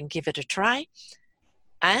sign up and give it a try,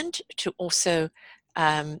 and to also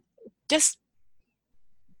just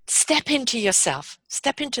step into yourself,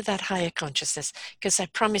 step into that higher consciousness, because I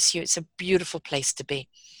promise you it's a beautiful place to be.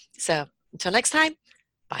 So until next time,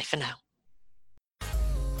 bye for now.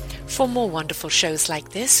 For more wonderful shows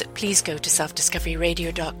like this, please go to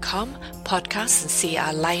selfdiscoveryradio.com, podcasts, and see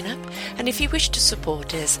our lineup. And if you wish to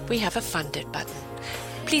support us, we have a funded button.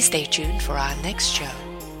 Please stay tuned for our next show.